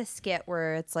 They've got this skit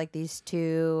where it's like these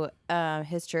two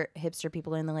hipster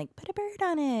people and they're like, put a bird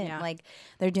on it. Yeah. Like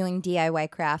they're doing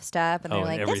DIY craft stuff and they're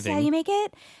like, this is how you make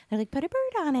it. They're like, put a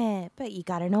bird on it. But you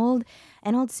got an old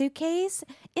suitcase,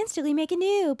 instantly make a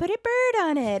new, put a bird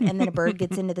on it. And then a bird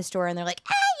gets into the store and they're like,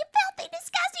 you filthy,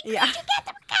 disgusting creature, get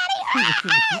the fuck out of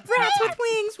here. Rats with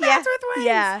wings, rats with wings.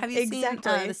 Yeah, Have you seen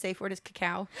exactly. the safe word is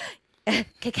cacao?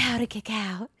 Cacao to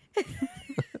cacao.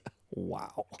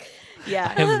 Wow.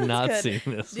 Yeah. I have not seen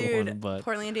this Dude, one, but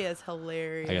Portlandia is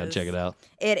hilarious. I gotta check it out.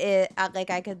 It is like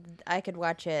I could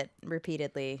watch it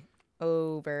repeatedly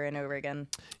over and over again.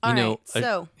 All right,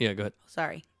 so yeah, go ahead.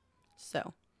 sorry.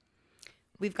 So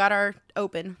we've got our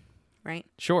open, right?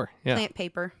 Sure. Yeah. Plant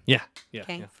paper. Yeah. Yeah.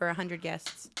 Okay, Yeah. for 100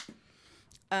 guests.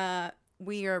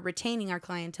 We are retaining our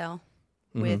clientele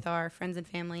with our friends and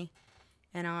family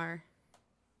and our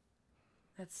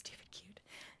that's stupid cute.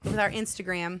 With our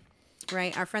Instagram,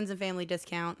 right? Our friends and family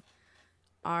discount.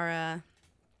 Our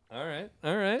All right.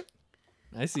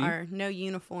 I see. our no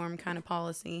uniform kind of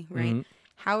policy, right?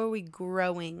 How are we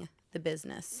growing the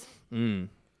business?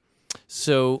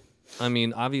 So, I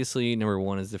mean, obviously, number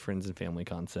one is the friends and family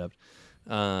concept.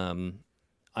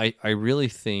 I really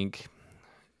think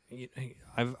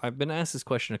I've been asked this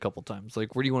question a couple times.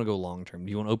 Like, where do you want to go long term?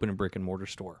 Do you want to open a brick and mortar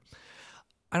store?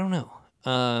 I don't know.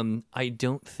 I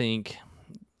don't think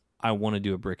I want to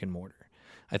do a brick and mortar.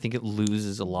 I think it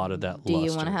loses a lot of that Do luster.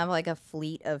 you want to have like a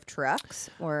fleet of trucks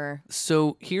or?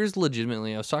 So here's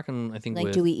legitimately, I was talking, I think, Like,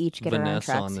 with do we each get our own Vanessa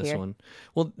trucks on this here? one.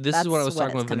 Well, this is what I was That's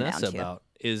talking what with it's coming Vanessa down to. about,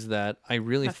 is that I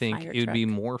really A think fire it would be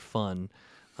truck. more fun,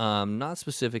 not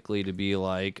specifically to be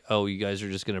like, oh, you guys are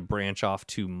just going to branch off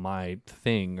to my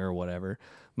thing or whatever,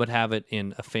 but have it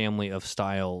in a family of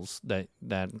styles that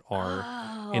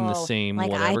are in the same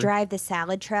Like whatever. I drive the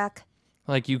salad truck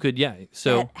Like you could, yeah.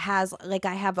 So that has like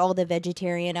I have all the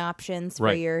vegetarian options for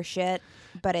Right. your shit,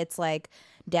 but it's like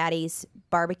daddy's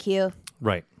barbecue.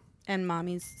 right, And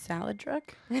mommy's salad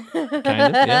truck. kind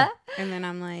of, yeah. And then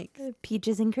I'm like,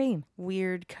 Peaches and cream.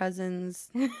 weird cousins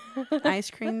ice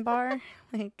cream bar.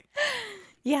 Like,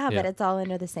 Yeah, Yeah. but it's all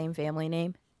under the same family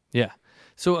name. Yeah.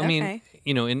 So, I mean, Okay.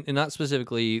 and not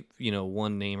specifically,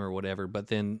 one name or whatever, but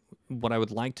then what I would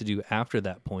like to do after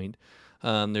that point,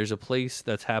 there's a place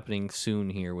that's happening soon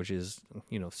here, which is,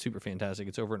 super fantastic.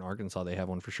 It's over in Arkansas. They have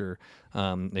one for sure.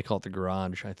 They call it the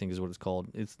Garage, I think is what it's called.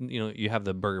 It's, you have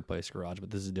the Burger Place Garage, but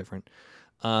this is different.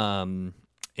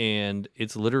 And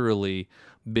it's literally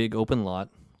big open lot,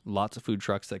 lots of food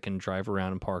trucks that can drive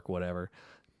around and park, whatever.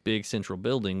 Big central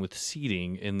building with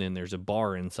seating, and then there's a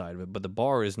bar inside of it. But the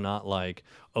bar is not like,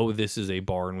 oh, this is a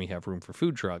bar and we have room for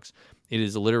food trucks. It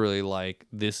is literally like,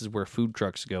 this is where food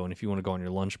trucks go, and if you want to go on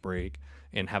your lunch break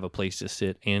and have a place to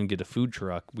sit and get a food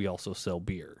truck, we also sell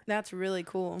beer. that's really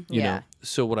cool. You Yeah. know?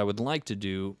 So what I would like to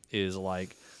do is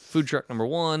like food truck number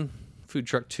 1, food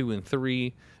truck 2 and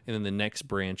 3, and then the next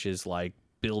branch is like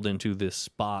build into this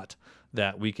spot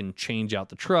that we can change out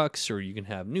the trucks, or you can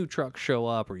have new trucks show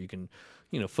up, or you can,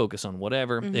 focus on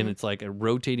whatever. And it's like a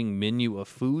rotating menu of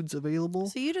foods available.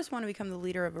 So you just want to become the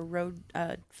leader of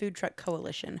a food truck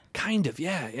coalition. Kind of,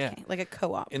 yeah. Okay, like a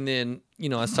co-op. And then, I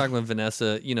was talking with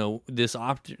Vanessa, this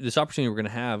opportunity we're going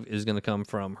to have is going to come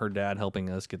from her dad helping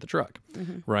us get the truck,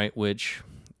 right? Which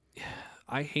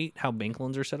I hate how bank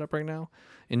loans are set up right now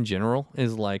in general,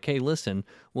 is like, hey, listen,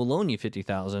 we'll loan you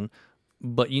 $50,000,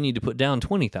 but you need to put down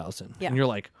 $20,000. Yeah. And you're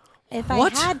like, if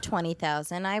what? I had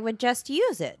 $20,000, I would just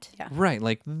use it. Yeah. Right.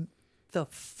 Like, the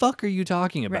fuck are you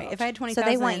talking about? Right. If I had $20,000, so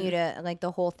they want you to, like,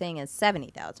 the whole thing is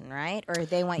 $70,000, right? Or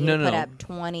they want you to put up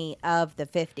 20 of the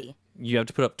 50. You have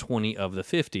to put up 20 of the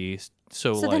 50.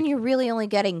 So then you're really only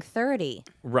getting 30.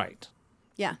 Right.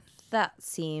 Yeah. That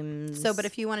seems... So, but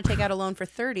if you want to take out a loan for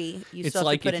 30, you it's still have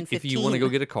like to put in 15. If you want to go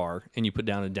get a car and you put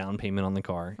down a down payment on the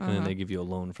car, and then they give you a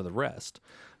loan for the rest.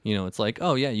 It's like,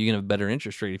 oh yeah, you can have a better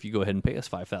interest rate if you go ahead and pay us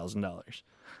 $5,000. And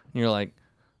you're like,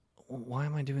 why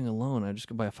am I doing a loan? I just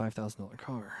go buy a $5,000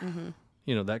 car.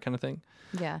 That kind of thing.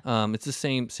 Yeah. It's the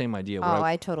same idea.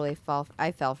 I totally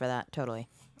I fell for that, totally.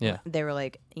 Yeah. They were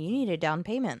like, you need a down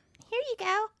payment. Here you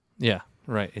go. Yeah,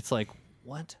 right. It's like,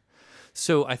 what?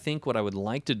 So I think what I would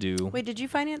like to do... Wait, did you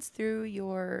finance through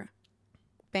your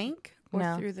bank or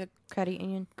No. through the... Credit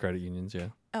union? Credit unions, yeah.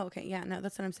 Oh, okay. Yeah, no,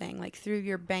 that's what I'm saying. Like through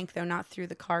your bank, though, not through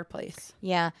the car place.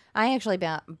 Yeah. I actually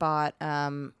bought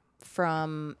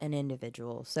from an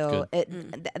individual. So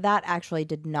that actually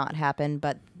did not happen,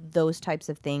 but those types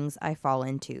of things I fall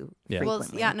into frequently.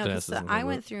 Well, yeah, no, because I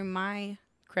went through my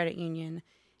credit union,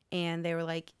 and they were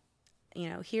like,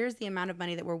 here's the amount of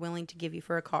money that we're willing to give you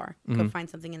for a car. Go find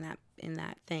something in that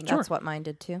thing. That's what mine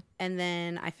did too. And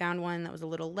then I found one that was a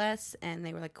little less, and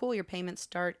they were like, cool, your payments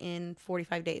start in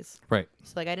 45 days. Right.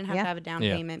 So like I didn't have to have a down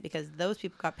payment because those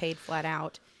people got paid flat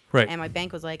out. Right. And my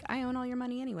bank was like, I own all your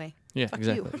money anyway. Yeah, Fuck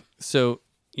exactly. you. So,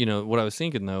 what I was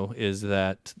thinking though is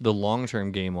that the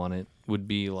long-term game on it would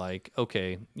be like,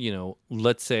 okay,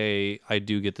 let's say I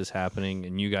do get this happening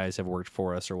and you guys have worked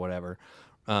for us or whatever.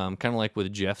 Kind of like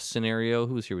with Jeff's scenario.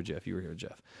 Who was here with Jeff? You were here with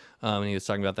Jeff. And he was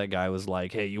talking about that guy was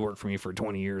like, hey, you work for me for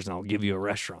 20 years and I'll give you a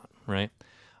restaurant, right?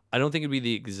 I don't think it'd be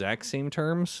the exact same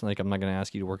terms. Like, I'm not going to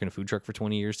ask you to work in a food truck for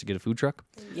 20 years to get a food truck.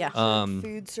 Yeah.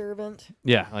 Food servant.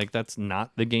 Yeah, like that's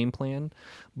not the game plan.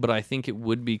 But I think it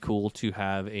would be cool to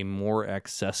have a more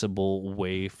accessible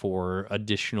way for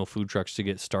additional food trucks to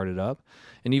get started up.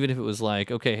 And even if it was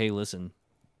like, okay, hey, listen,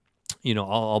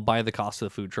 I'll buy the cost of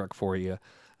the food truck for you.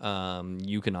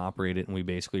 You can operate it, and we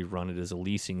basically run it as a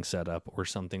leasing setup or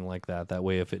something like that. That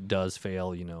way, if it does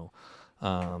fail,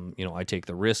 I take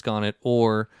the risk on it.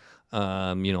 Or,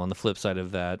 on the flip side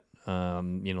of that,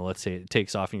 let's say it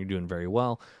takes off and you're doing very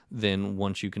well. Then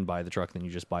once you can buy the truck, then you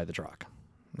just buy the truck,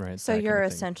 right? So you're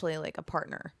essentially like a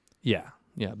partner. Yeah,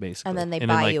 basically. And then they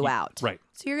buy you out. Right.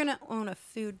 So you're gonna own a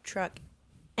food truck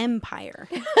empire.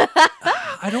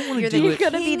 I don't want to do You're it.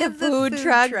 gonna be the food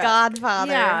truck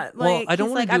godfather. Yeah, Well, I don't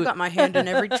he's wanna like, do I've it- got my hand in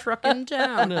every truck in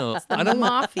town. No, It's the I don't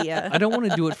want- mafia. I don't want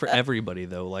to do it for everybody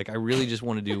though. Like, I really just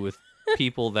want to do with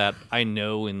people that I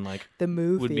know and like The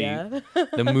would be mafia.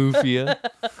 the mafia.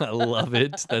 I love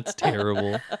it. That's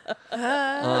terrible.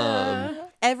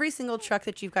 Every single truck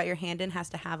that you've got your hand in has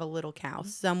to have a little cow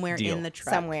somewhere Deal. in the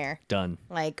truck. Somewhere. Done.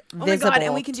 Like Oh my visible god!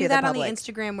 And we can to do that the on the public.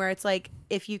 Instagram, where it's like,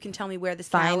 if you can tell me where this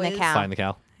Find cow the is. cow. Find the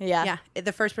cow. Yeah. Yeah,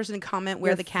 the first person to comment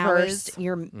where Your the cow first, is.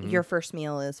 Your first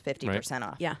meal is 50%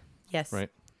 off. Yeah. Yes. Right.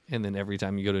 And then every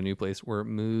time you go to a new place, we're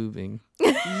moving.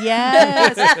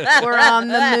 Yes. We're on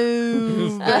the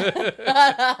move.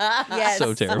 Yes.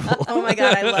 So terrible. Oh my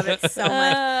god, I love it so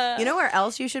much. You know where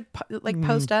else you should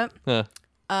post up? Uh,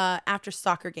 After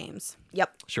soccer games.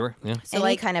 Yep. sure. Yeah. So Any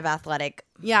like, kind of athletic.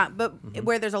 yeah, but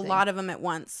where there's a lot of them at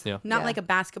once. Yeah. Not Yeah. like a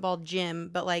basketball gym,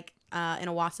 but like in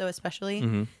Owasso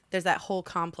especially, there's that whole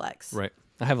complex. Right.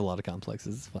 I have a lot of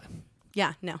complexes. It's fine.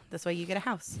 Yeah, no, that's why you get a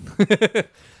house.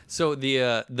 So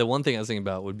the one thing I was thinking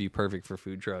about would be perfect for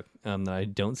food truck that I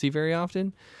don't see very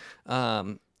often.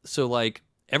 So like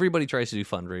everybody tries to do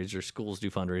fundraisers, schools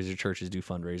do fundraisers, churches do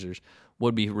fundraisers.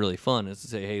 What'd be really fun is to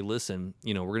say, hey, listen,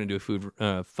 we're gonna do a food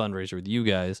fundraiser with you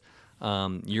guys.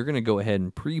 You're gonna go ahead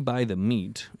and pre-buy the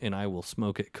meat, and I will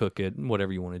smoke it, cook it,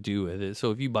 whatever you want to do with it.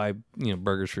 So if you buy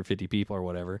burgers for 50 people or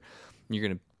whatever, you're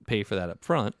gonna pay for that up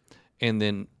front, and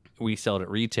then we sell it at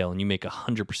retail, and you make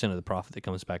 100% of the profit that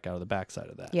comes back out of the backside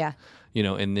of that. Yeah.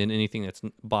 And then anything that's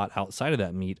bought outside of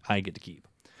that meat, I get to keep.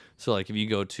 So like if you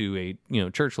go to a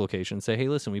church location, say, hey,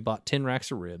 listen, we bought 10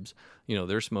 racks of ribs.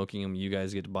 They're smoking them. You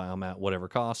guys get to buy them at whatever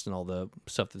cost, and all the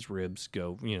stuff that's ribs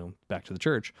go back to the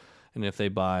church. And if they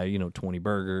buy 20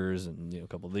 burgers and a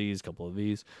couple of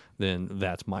these, then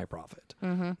that's my profit.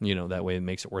 That way it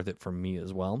makes it worth it for me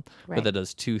as well. Right. But that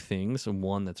does two things.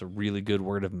 One, that's a really good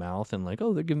word of mouth, and like,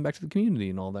 oh, they're giving back to the community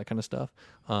and all that kind of stuff.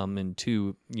 And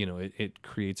two, it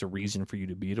creates a reason for you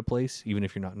to be at a place even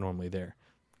if you're not normally there.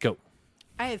 Go.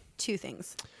 I have two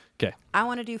things. Okay. I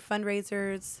want to do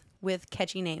fundraisers with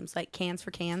catchy names like Cans for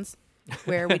Cans,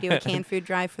 where we do a canned food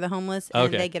drive for the homeless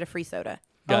and they get a free soda.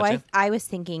 Gotcha. I was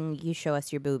thinking you show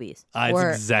us your boobies. That's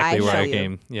exactly where I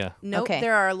came. Yeah. Nope. Okay.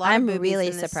 There are a lot I'm of boobies really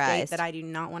in this surprised. state that I do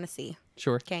not want to see.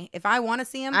 Sure. Okay. If I want to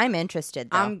see them, I'm interested,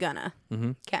 though. I'm gonna.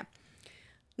 Okay.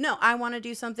 No, I want to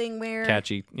do something where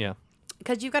Catchy. Yeah.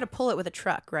 because you've got to pull it with a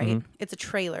truck, right? It's a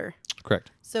trailer,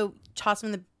 Correct. so toss them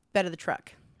in the bed of the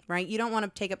truck, right? You don't want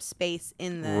to take up space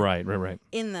in the Right.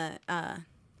 in the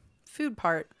food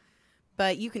part,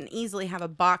 but you can easily have a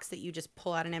box that you just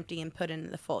pull out and empty and put into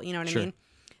the full. You know what Sure. I mean?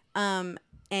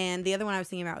 And the other one I was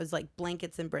thinking about was like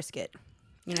blankets and brisket.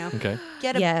 Okay.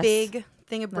 Get a Yes. big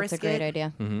thing of That's brisket. a great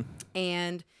idea.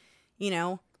 And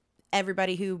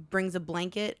everybody who brings a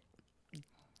blanket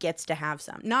gets to have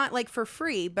some. Not like for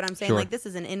free, but I'm saying Sure. like this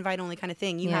is an invite only kind of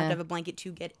thing. You have Yeah. to have a blanket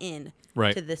to get in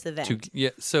Right. to this event.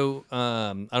 So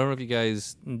I don't know if you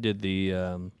guys did the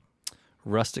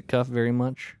rustic cuff very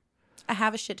much. I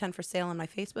have a shit ton for sale on my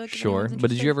Facebook. if Sure. anyone's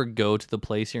But did you interested. ever go to the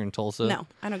place here in Tulsa? No,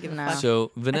 I don't give a No. fuck. So I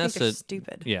think Vanessa, they're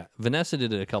stupid. yeah, Vanessa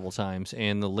did it a couple times,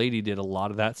 and the lady did a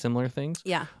lot of that similar things.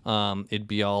 Yeah. It'd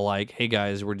be all like, "Hey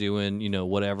guys, we're doing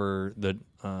whatever the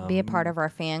Be a part of our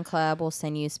fan club. We'll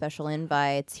send you special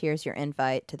invites. Here's your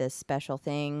invite to this special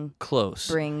thing. close."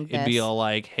 Bring It'd be this. all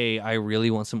like, "Hey, I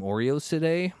really want some Oreos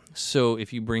today. So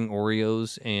if you bring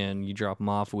Oreos and you drop them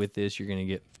off with this, you're gonna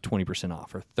get 20%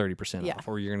 off or 30% Yeah. off,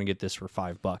 or you're gonna get this for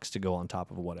 $5 to go on top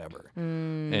of whatever."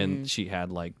 Mm. And she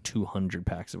had like 200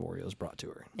 packs of Oreos brought to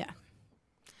her. Yeah.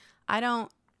 I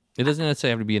don't. It doesn't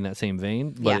necessarily have to be in that same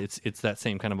vein, but Yeah. it's that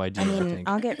same kind of idea. I I mean, think.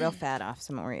 I'll get real fat off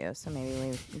some Oreos, so maybe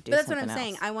we do But that's what I'm something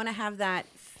saying. else. I want to have that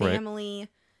Right. family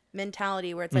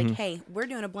mentality where it's like, hey, we're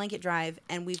doing a blanket drive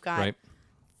and we've got Right.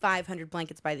 500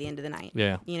 blankets by the end of the night.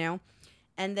 Yeah.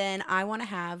 And then I want to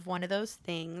have one of those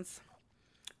things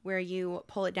where you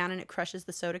pull it down and it crushes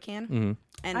the soda can.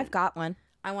 And I've got one.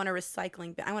 I want a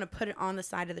recycling bin. I want to put it on the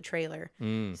side of the trailer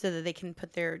so that they can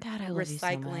put their God, I love you so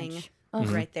recycling much. Oh,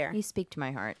 right there. You speak to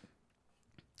my heart.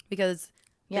 Because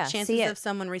Yeah, the see chances it. of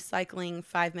someone recycling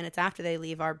 5 minutes after they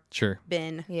leave our Sure.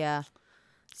 bin Yeah.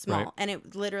 small. Right. And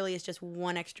it literally is just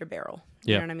one extra barrel.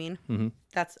 Yeah. You know what I mean?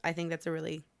 Mm-hmm. I think that's a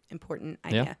really important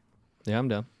idea. Yeah, I'm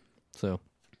down. So,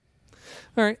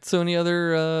 all right. So, any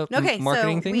other Okay,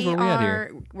 marketing so things? Where we at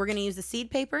here? we're going to use the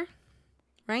seed paper,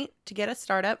 right, to get us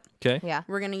started up. Okay. Yeah.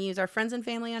 We're going to use our friends and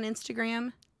family on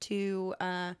Instagram to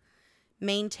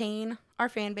maintain our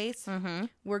fan base. Mm-hmm.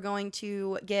 We're going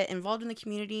to get involved in the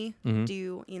community, Mm-hmm.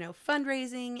 do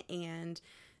fundraising and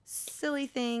silly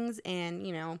things,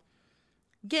 and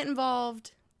get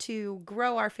involved to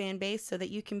grow our fan base so that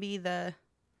you can be the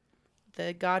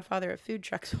godfather of food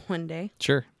trucks one day.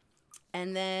 Sure.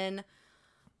 And then,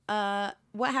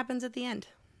 what happens at the end?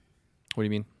 What do you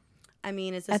mean? I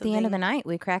mean, is this At the end of the something- night,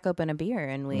 we crack open a beer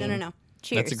and we No.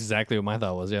 cheers. That's exactly what my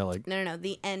thought was. Yeah, like No.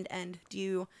 The end. Do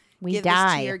you We give this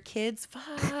die. to your kids?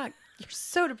 Fuck. You're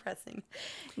so depressing.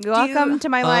 Welcome to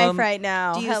my life um, right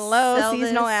now. do you Hello, sell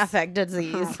seasonal this? affect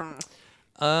disease.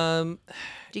 um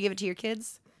Do you give it to your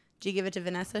kids? Do you give it to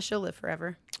Vanessa? She'll live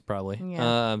forever. probably.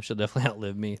 Yeah. She'll definitely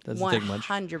outlive me. Doesn't take much.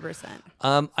 100%.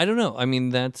 I don't know. I mean,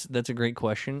 that's a great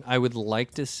question. I would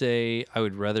like to say I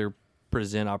would rather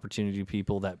present opportunity to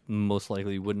people that most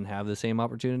likely wouldn't have the same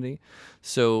opportunity.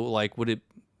 So, like, would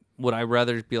I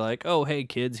rather be like, oh, hey,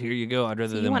 kids, here you go. I'd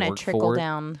rather So you them want a work trickle for it.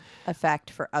 down effect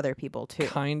for other people too.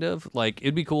 Kind of. Like,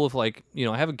 it'd be cool if, like,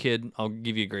 I have a kid. I'll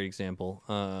give you a great example.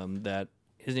 That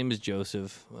his name is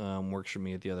Joseph. Works for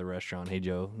me at the other restaurant. Hey,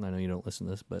 Joe. I know you don't listen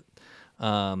to this, but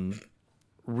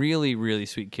really, really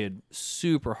sweet kid.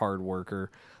 Super hard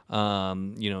worker.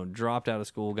 Dropped out of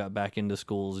school, got back into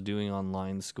schools, doing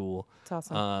online school.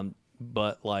 That's awesome.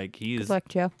 But like Good luck,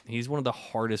 Joe. he's one of the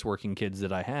hardest working kids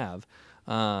that I have.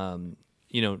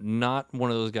 Not one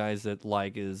of those guys that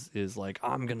like is like,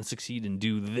 I'm gonna succeed and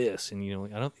do this, and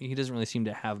he doesn't really seem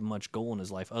to have much goal in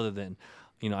his life other than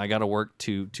I got to work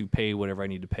to pay whatever I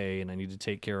need to pay, and I need to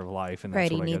take care of life, and that's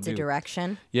Right, he what I needs gotta a do.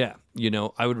 direction. Yeah,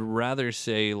 I would rather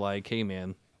say like, hey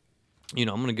man, I'm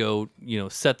gonna go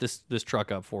set this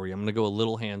truck up for you. I'm gonna go a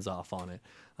little hands off on it.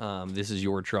 This is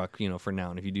your truck, for now.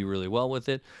 And if you do really well with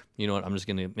it, you know what? I'm just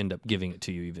going to end up giving it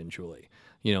to you eventually.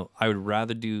 I would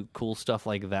rather do cool stuff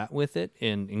like that with it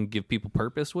and give people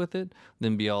purpose with it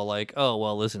than be all like, oh,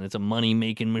 well, listen, it's a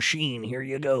money-making machine. Here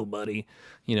you go, buddy.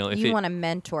 If you want to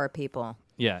mentor people.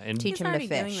 Yeah. And teach them to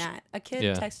fish. Doing that. A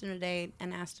kid texted him today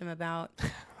and asked him about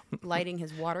lighting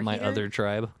his water My heater. other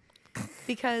tribe.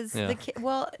 Because the kid,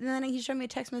 and then he showed me a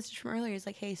text message from earlier. He's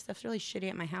like, hey, stuff's really shitty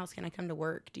at my house. Can I come to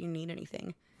work? Do you need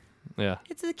anything? Yeah.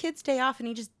 It's the kid's day off and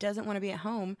he just doesn't want to be at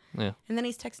home. Yeah. And then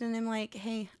he's texting him like,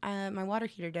 hey, my water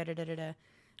heater, da-da-da-da-da.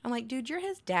 I'm like, dude, you're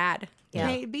his dad. Yeah.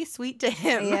 Hey, be sweet to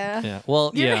him. Yeah. Yeah.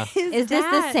 Well, You're yeah. his Is this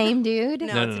the dad. same dude?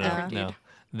 No, it's a different dude. No.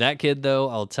 That kid, though,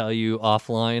 I'll tell you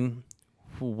offline,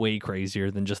 way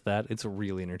crazier than just that. It's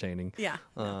really entertaining. Yeah.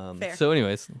 Fair. So,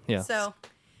 anyways, yeah. So,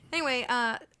 anyway,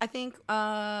 I think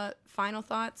final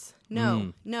thoughts.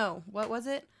 No. What was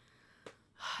it?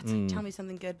 It's like, tell me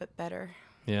something good but better.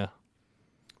 Yeah.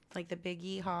 Like the Big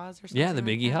Yeehaws or something. Yeah, the like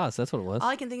Big that. Yeehaws. That's what it was. All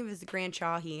I can think of is the Grand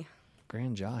Chahi.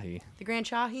 Grand Jahi. The Grand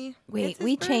Chahi. Wait, It's his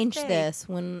we changed birthday. this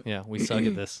when Yeah, we suck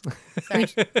at this. Sorry.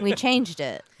 we changed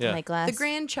it. Yeah. Like last. The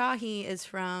Grand Chahi is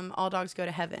from All Dogs Go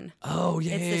to Heaven. Oh,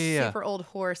 yeah, It's yeah, this yeah. super old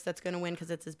horse that's going to win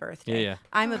because it's his birthday. Yeah, yeah.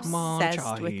 I'm Come on,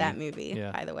 obsessed with Chahi. that movie,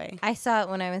 Yeah. by the way. I saw it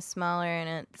when I was smaller,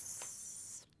 and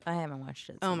I haven't watched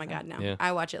it. Oh since my then. God, no. Yeah.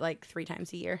 I watch it like 3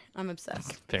 times a year. I'm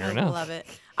obsessed. Fair I enough. love it.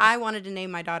 I wanted to name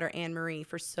my daughter Anne Marie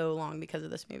for so long because of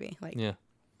this movie. Like, Yeah.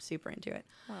 super into it.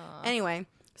 Aw. Anyway,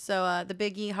 so the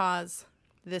Big Yeehaws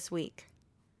this week.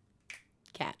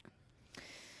 Cat.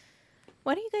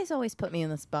 Why do you guys always put me in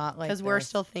the spot like? Because we're this?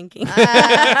 still thinking.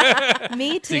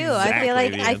 Me too. exactly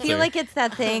the I feel answer. like it's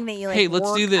that thing that you like. Hey,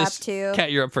 let's do work this. Up to.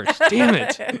 Kat, you're up first. Damn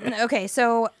it. Okay,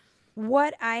 so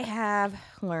what I have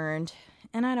learned,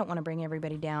 and I don't want to bring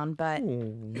everybody down, but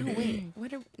No, wait.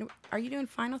 What are you doing?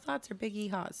 Final thoughts or Big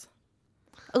Yeehaws?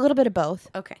 a little bit of both.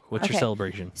 Okay. What's your Okay.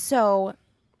 celebration? So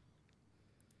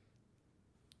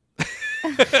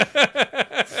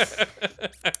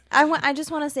I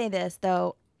just want to say this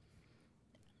though.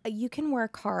 You can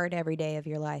work hard every day of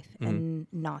your life and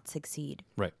not succeed.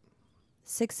 Right.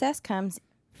 Success comes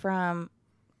from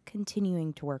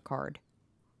continuing to work hard,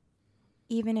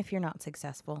 even if you're not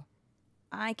successful.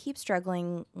 I keep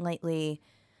struggling lately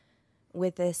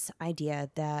with this idea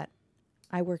that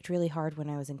I worked really hard when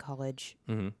I was in college.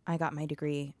 Mm-hmm. I got my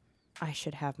degree. I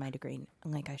should have my degree.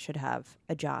 Like, I should have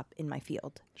a job in my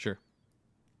field. Sure.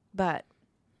 But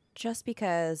just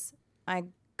because I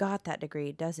got that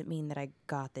degree doesn't mean that I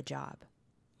got the job.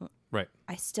 Right.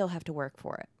 I still have to work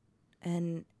for it.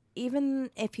 And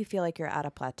even if you feel like you're at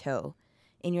a plateau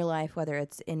in your life, whether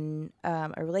it's in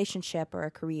a relationship or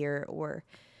a career or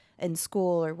in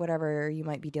school or whatever you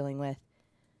might be dealing with,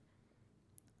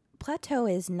 plateau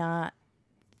is not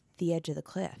the edge of the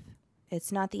cliff.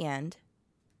 It's not the end.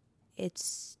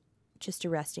 It's just a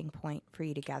resting point for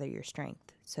you to gather your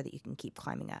strength so that you can keep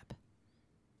climbing up.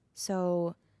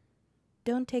 So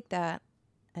don't take that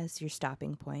as your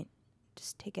stopping point.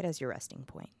 Just take it as your resting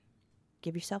point.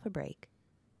 Give yourself a break,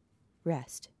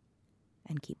 rest,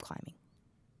 and keep climbing.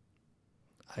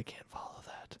 I can't follow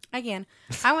that. Again,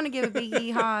 I want to give a big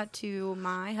yeehaw to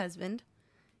my husband.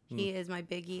 He is my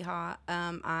big yeehaw.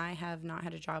 I have not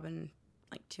had a job in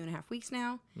like 2.5 weeks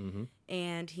now. Mm-hmm.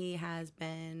 And he has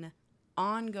been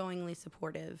ongoingly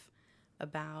supportive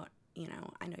about,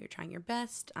 I know you're trying your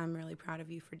best. I'm really proud of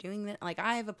you for doing that. Like,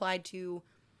 I have applied to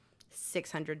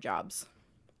 600 jobs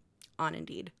on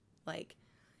Indeed. Like,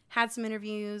 had some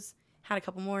interviews, had a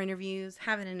couple more interviews,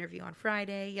 have an interview on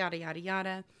Friday, yada, yada,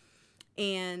 yada.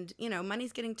 And,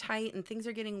 money's getting tight and things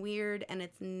are getting weird. And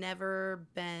it's never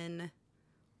been,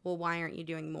 well, why aren't you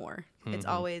doing more? Mm-hmm. It's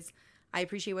always, I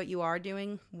appreciate what you are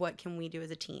doing. What can we do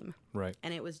as a team? Right.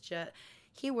 And it was just,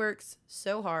 he works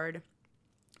so hard.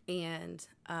 And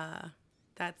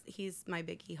he's my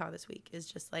big hee-haw this week,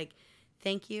 is just like,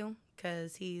 thank you,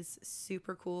 because he's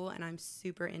super cool and I'm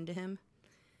super into him.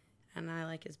 And I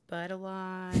like his butt a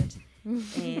lot.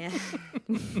 And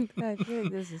I feel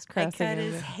like this is I crossing cut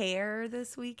his over. hair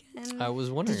this weekend. I was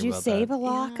wondering Did you about save that. a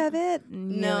lock Yeah. of it?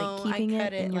 And you're, No, like, keeping I it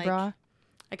cut it in your like bra?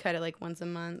 I cut it like once a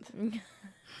month.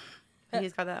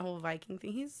 He's got that whole Viking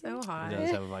thing. He's so hot. He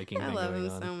does have a Viking I thing love going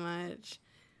him on. so much.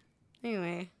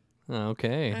 Anyway,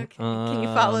 Okay. okay. Can you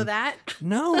follow that?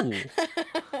 No.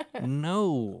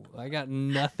 No. I got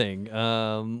nothing.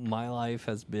 My life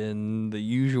has been the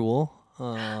usual.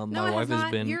 No, My it wife has has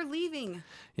not. been. You're leaving.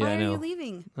 Yeah, why I are know. you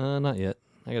leaving? Not yet.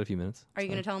 I got a few minutes. Are you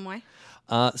going to tell him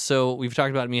why? So we've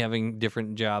talked about me having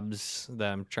different jobs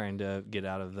that I'm trying to get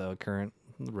out of the current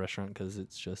restaurant because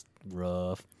it's just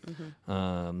rough.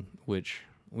 Mm-hmm. Which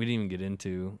we didn't even get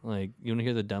into. Like, you want to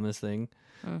hear the dumbest thing?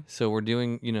 So we're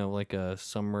doing, like a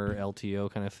summer LTO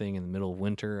kind of thing in the middle of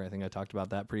winter. I think I talked about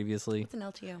that previously. What's an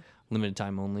LTO? Limited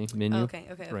time only menu. Oh, okay.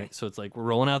 Right. So it's like we're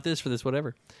rolling out this for this,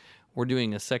 whatever. We're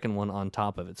doing a second one on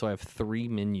top of it. So I have 3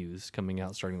 menus coming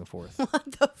out starting the 4th.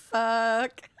 What the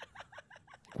fuck?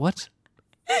 What?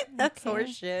 That's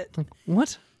horseshit. Like,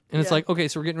 what? And it's Yeah. like, okay,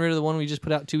 so we're getting rid of the one we just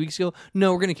put out 2 weeks ago?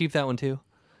 No, we're going to keep that one too.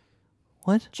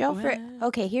 What? Joe,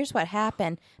 okay, here's what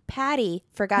happened. Patty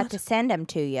forgot to send them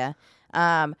to you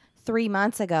 3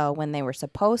 months ago when they were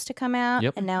supposed to come out,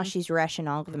 Yep. and now she's rushing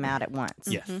all of them out at once.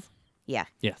 Yes. Yeah.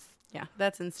 Yes. Yeah,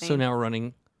 that's insane. So now we're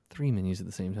running 3 menus at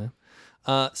the same time.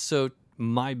 So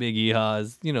my big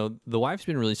is, the wife's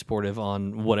been really supportive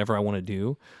on whatever I want to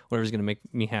do, whatever's going to make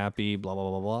me happy, blah, blah,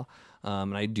 blah, blah.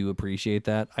 And I do appreciate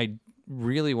that. I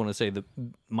really want to say that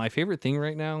my favorite thing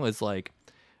right now is like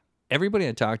everybody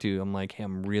I talk to, I'm like, hey,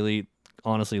 I'm really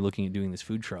honestly looking at doing this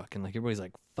food truck. And like, everybody's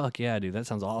like, fuck yeah, dude, that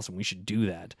sounds awesome. We should do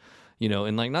that.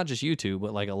 And like, not just you two,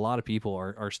 but like a lot of people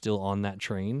are still on that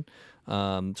train. So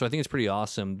I think it's pretty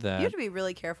awesome that. you have to be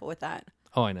really careful with that.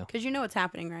 Oh, I know. Because you know what's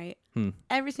happening, right?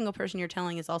 Every single person you're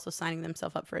telling is also signing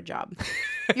themselves up for a job.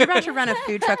 You're about to run a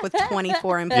food truck with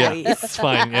 24 employees. Yeah, it's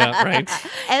fine. Yeah, right.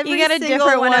 Every You got a single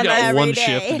different one one of Got us, every one day.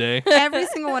 shift a day. every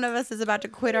single one of us is about to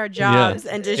quit our jobs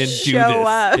and just and do show this.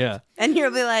 up. Yeah. And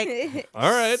you'll be like, All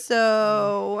right.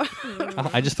 so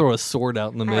I just throw a sword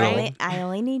out in the middle. I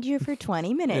only need you for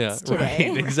 20 minutes Yeah, today.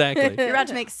 right. Exactly. you're about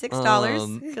to make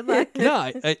 $6. Good luck. No,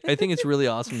 I think it's really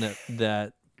awesome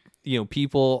that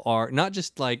people are not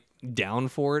just like down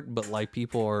for it, but like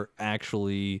people are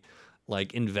actually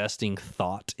like investing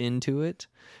thought into it,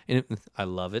 and I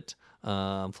love it.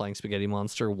 Flying Spaghetti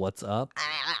Monster, what's up?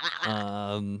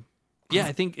 Yeah,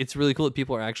 I think it's really cool that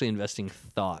people are actually investing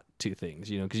thought to things,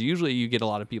 because usually you get a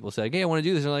lot of people say, hey, I want to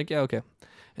do this. And they're like, yeah, okay.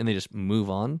 And they just move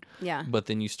on. Yeah. But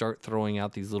then you start throwing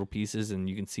out these little pieces and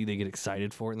you can see they get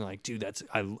excited for it. And they're like, dude,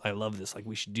 I love this. Like,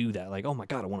 we should do that. Like, oh my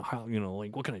God, I want to,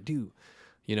 like, what can I do?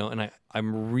 And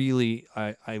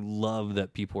I love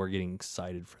that people are getting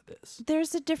excited for this.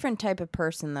 There's a different type of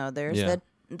person, though.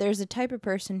 There's a type of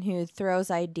person who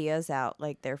throws ideas out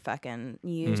like they're fucking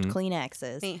used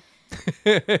Kleenexes. Me.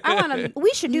 I want to.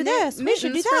 We should do this. We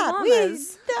should do mittens for that.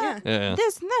 llamas. Yeah. Yeah.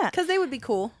 This and that. Because they would be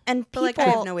cool. And But like, I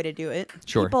have no way to do it.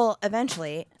 Sure. people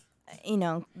eventually,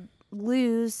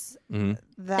 lose They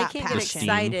that can't passion. get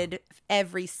excited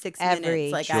every 6 every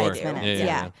minutes like Sure. I 6 do. minutes. Yeah, Yeah.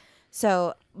 yeah.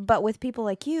 So, but with people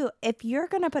like you, if you're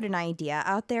going to put an idea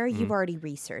out there, you've already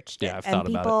researched it. Yeah, I've and thought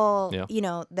about it. people,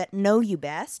 Yeah. that know you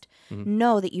best,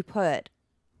 know that you put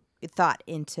thought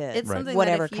into It's something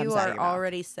whatever that if you comes out are of your mouth.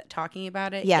 already talking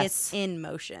about it, Yes. it's in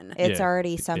motion. It's Yeah.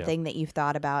 already something that you've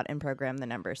thought about and programmed the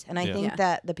numbers. And I Yeah. think Yeah.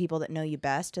 that the people that know you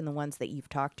best and the ones that you've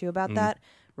talked to about that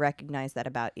recognize that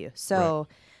about you. So,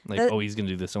 Like, The- oh, he's going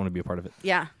to do this. I want to be a part of it.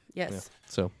 Yeah. Yes. Yeah.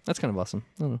 So that's kind of awesome.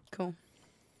 I don't know. Cool.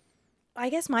 I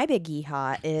guess my big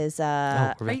yeehaw is Oh, we're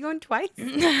Are back. you going twice? I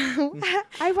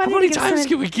How wanted many to give times some-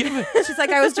 can we give it? She's like,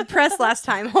 I was depressed last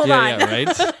time. Hold on. Yeah,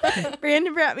 right?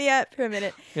 Brandon brought me up for a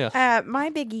minute. Yeah. My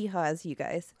big yeehaw is you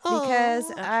guys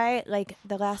because I like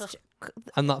the last.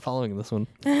 I'm not following this one.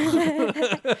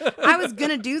 I was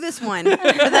gonna do this one, but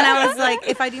then I was like,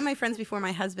 if I do my friends before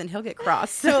my husband, he'll get cross.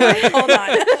 So like, hold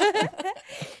on.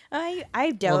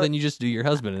 I don't. Well, then you just do your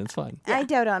husband and it's fine. I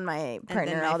dote on my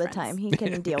partner my all the friends. time. He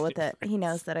can deal with it. He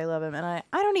knows that I love him, and I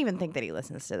don't even think that he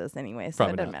listens to this anyway, so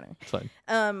Probably it doesn't not. matter. It's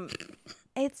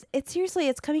fine. It's seriously,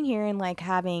 it's coming here and like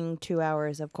having 2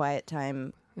 hours of quiet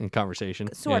time, In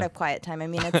conversation. sort Yeah. of quiet time. I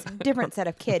mean, it's a different set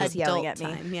of kids yelling at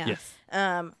Adult me. time, yeah. Yes.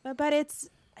 But it's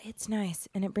nice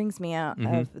and it brings me out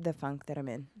of the funk that I'm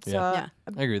in. So Yeah.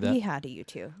 I agree with that. yeehaw to you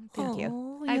too. Thank you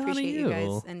Oh, I yeah, appreciate to you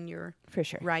guys and your for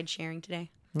sure. ride sharing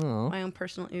today. Oh, My own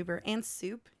personal Uber and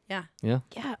soup. Yeah. yeah.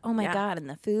 Yeah. Oh my Yeah. god, and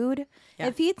the food. Yeah.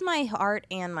 It feeds my heart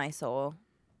and my soul,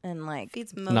 and like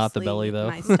Feeds mostly Not the belly, though.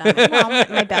 my stomach. well,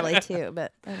 my belly too.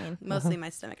 But I mean, Mostly my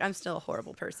stomach. I'm still a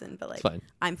horrible person, but like It's fine.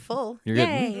 I'm full. You're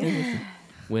Yay. good.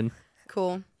 Win.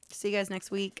 Cool. See you guys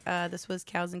next week. This was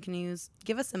Cows and Canoes.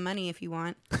 Give us some money if you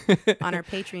want on our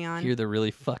Patreon. Hear the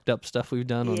really fucked up stuff we've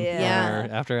done on Yeah.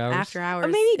 our after hours. After hours. or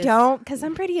maybe If- don't, because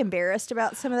I'm pretty embarrassed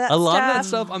about some of that. A lot of that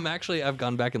stuff. stuff, I've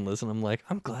gone back and listened. I'm like,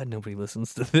 I'm glad nobody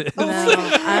listens to this. No,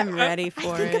 I'm ready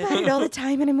for I think it. about it all the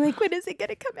time, and I'm like, when is it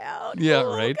gonna come out? Yeah,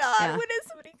 Oh, right? God, Yeah. when is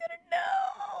somebody gonna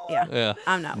know? Yeah. Yeah.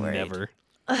 I'm not worried. Never.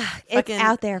 It's Fucking-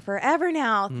 out there forever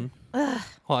now. Well,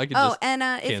 I could Oh, just and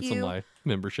if cancel you my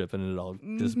membership and it'll all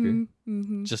disappear.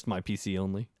 Just my PC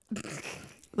only.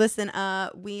 listen,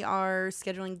 we are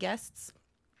scheduling guests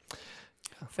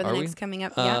For the next coming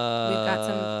up, yeah, we've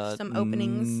got some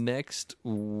openings. Next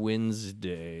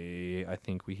Wednesday, I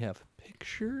think we have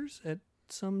pictures at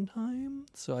some time.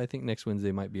 So I think next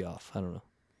Wednesday might be off. I don't know.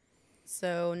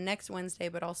 So next Wednesday,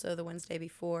 but also the Wednesday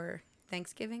before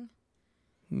Thanksgiving.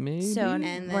 Maybe. So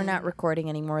and we're not recording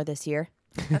anymore this year.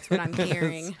 That's what I'm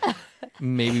hearing.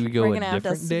 Maybe we go a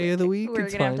different day of the week. We're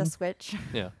going to have to switch.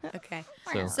 Yeah. Okay.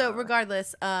 So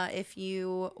regardless, if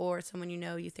you or someone you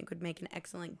know you think would make an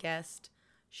excellent guest,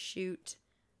 shoot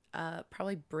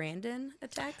probably Brandon a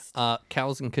text.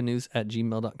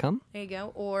 cowsandcanoes@gmail.com. There you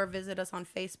go. Or visit us on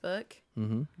Facebook.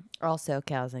 Mm-hmm. Also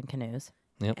Cows and Canoes.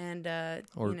 Yep. And,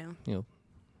 or,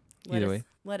 either way.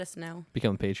 Let us know.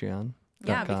 Become a Patreon.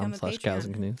 Become a Cows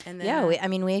and Canoes. And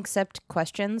then, we accept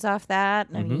questions off that.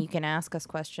 I mean, you can ask us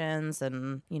questions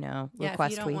and,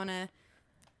 request. If you don't want to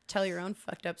tell your own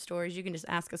fucked up stories, you can just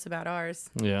ask us about ours.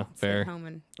 Yeah, fair. Home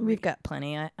and we've got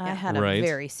plenty. I had a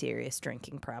very serious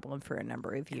drinking problem for a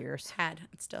number of years.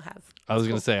 Still have. I was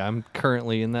going to say, I'm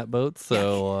currently in that boat,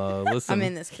 so listen. I'm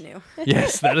in this canoe.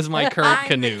 Yes, that is my current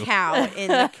canoe. The cow in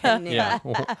the canoe. Yeah.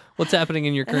 What's happening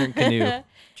in your current canoe?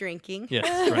 Drinking.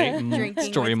 Yes, right.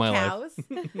 Drinking Story of my cows.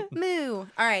 life. Moo. All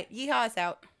right. Yeehaw us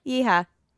out. Yeehaw.